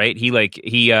hostage, right? He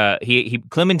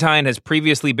Clementine has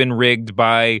previously been rigged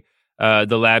by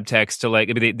the lab techs to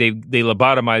they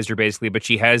lobotomized her basically, but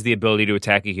she has the ability to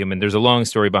attack a human. There's a long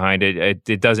story behind it.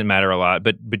 It doesn't matter a lot,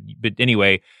 but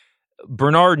anyway,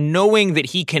 Bernard, knowing that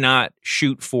he cannot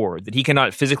shoot Ford, that he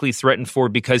cannot physically threaten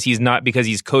Ford because he's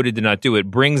coded to not do it,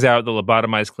 brings out the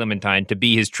lobotomized Clementine to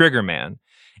be his trigger man.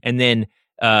 And then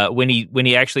when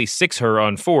he actually sicks her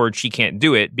on Ford, she can't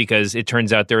do it because it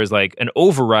turns out there is like an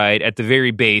override at the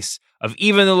very base of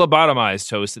even the lobotomized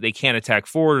hosts that they can't attack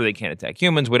Ford or they can't attack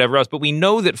humans, whatever else. But we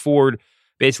know that Ford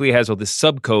basically has all this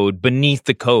subcode beneath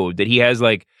the code, that he has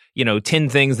 10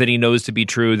 things that he knows to be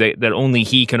true that only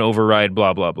he can override,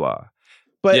 blah, blah, blah.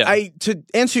 But to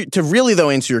answer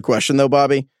your question though,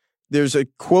 Bobby, there's a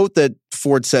quote that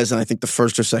Ford says in I think the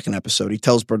first or second episode. He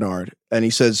tells Bernard, and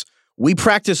he says, "We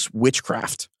practice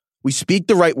witchcraft. We speak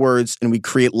the right words and we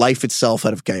create life itself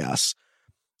out of chaos."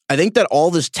 I think that all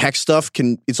this tech stuff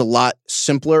is a lot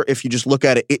simpler if you just look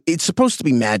at it. It's supposed to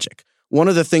be magic. One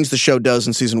of the things the show does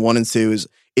in season 1 and 2 is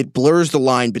it blurs the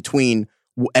line between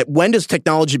when does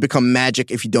technology become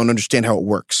magic if you don't understand how it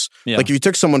works? Yeah. Like if you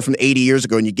took someone from 80 years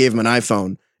ago and you gave them an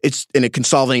iPhone, and it can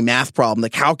solve any math problem, the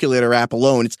calculator app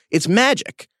alone, it's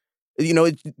magic.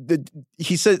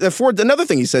 He says Ford. Another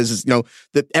thing he says is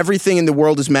that everything in the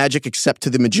world is magic except to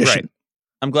the magician. Right.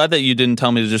 I'm glad that you didn't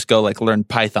tell me to just go learn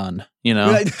Python.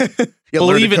 Yeah,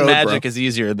 learn to Believe in code, magic bro. is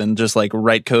easier than just like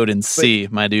write code in C,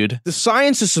 my dude. The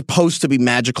science is supposed to be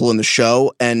magical in the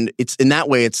show, and it's in that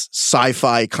way it's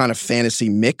sci-fi kind of fantasy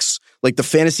mix. Like the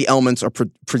fantasy elements are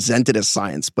presented as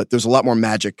science, but there's a lot more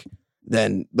magic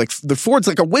than like the Ford's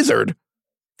like a wizard.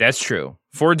 That's true.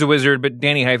 Ford's a wizard, but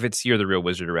Danny Heifetz, you're the real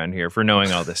wizard around here for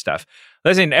knowing all this stuff.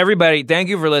 Listen, everybody, thank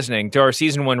you for listening to our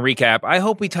season 1 recap. I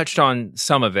hope we touched on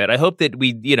some of it. I hope that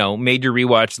we, made your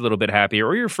rewatch a little bit happier,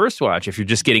 or your first watch if you're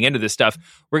just getting into this stuff.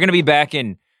 We're going to be back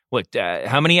in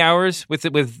how many hours with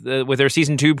our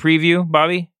season 2 preview,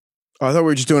 Bobby? Oh, I thought we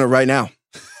were just doing it right now.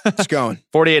 It's going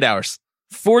 48 hours.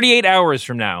 48 hours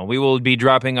from now, we will be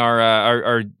dropping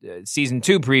our season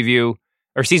 2 preview,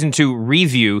 or season 2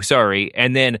 review, sorry,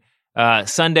 and then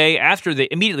Sunday,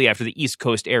 immediately after the East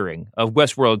Coast airing of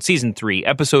Westworld Season 3,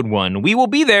 Episode 1, we will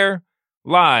be there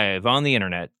live on the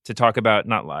internet to talk about,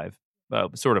 not live,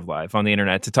 sort of live on the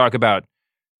internet, to talk about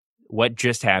what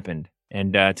just happened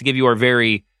and to give you our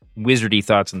very wizardy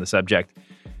thoughts on the subject.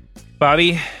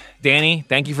 Bobby, Danny,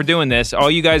 thank you for doing this.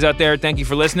 All you guys out there, thank you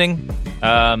for listening.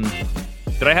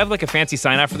 Did I have like a fancy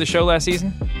sign-off for the show last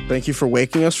season? Thank you for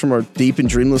waking us from our deep and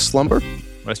dreamless slumber.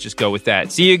 Let's just go with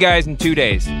that. See you guys in 2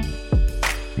 days.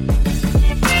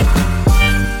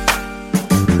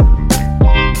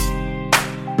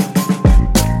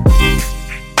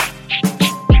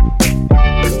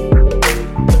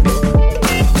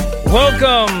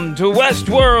 Welcome to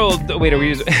Westworld. Wait, are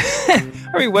we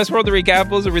Westworld the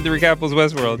Recapables, or are we the Recapables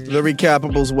Westworld? The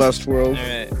Recapables Westworld. All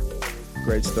right.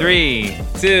 Great stuff. 3,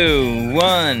 2,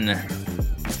 1.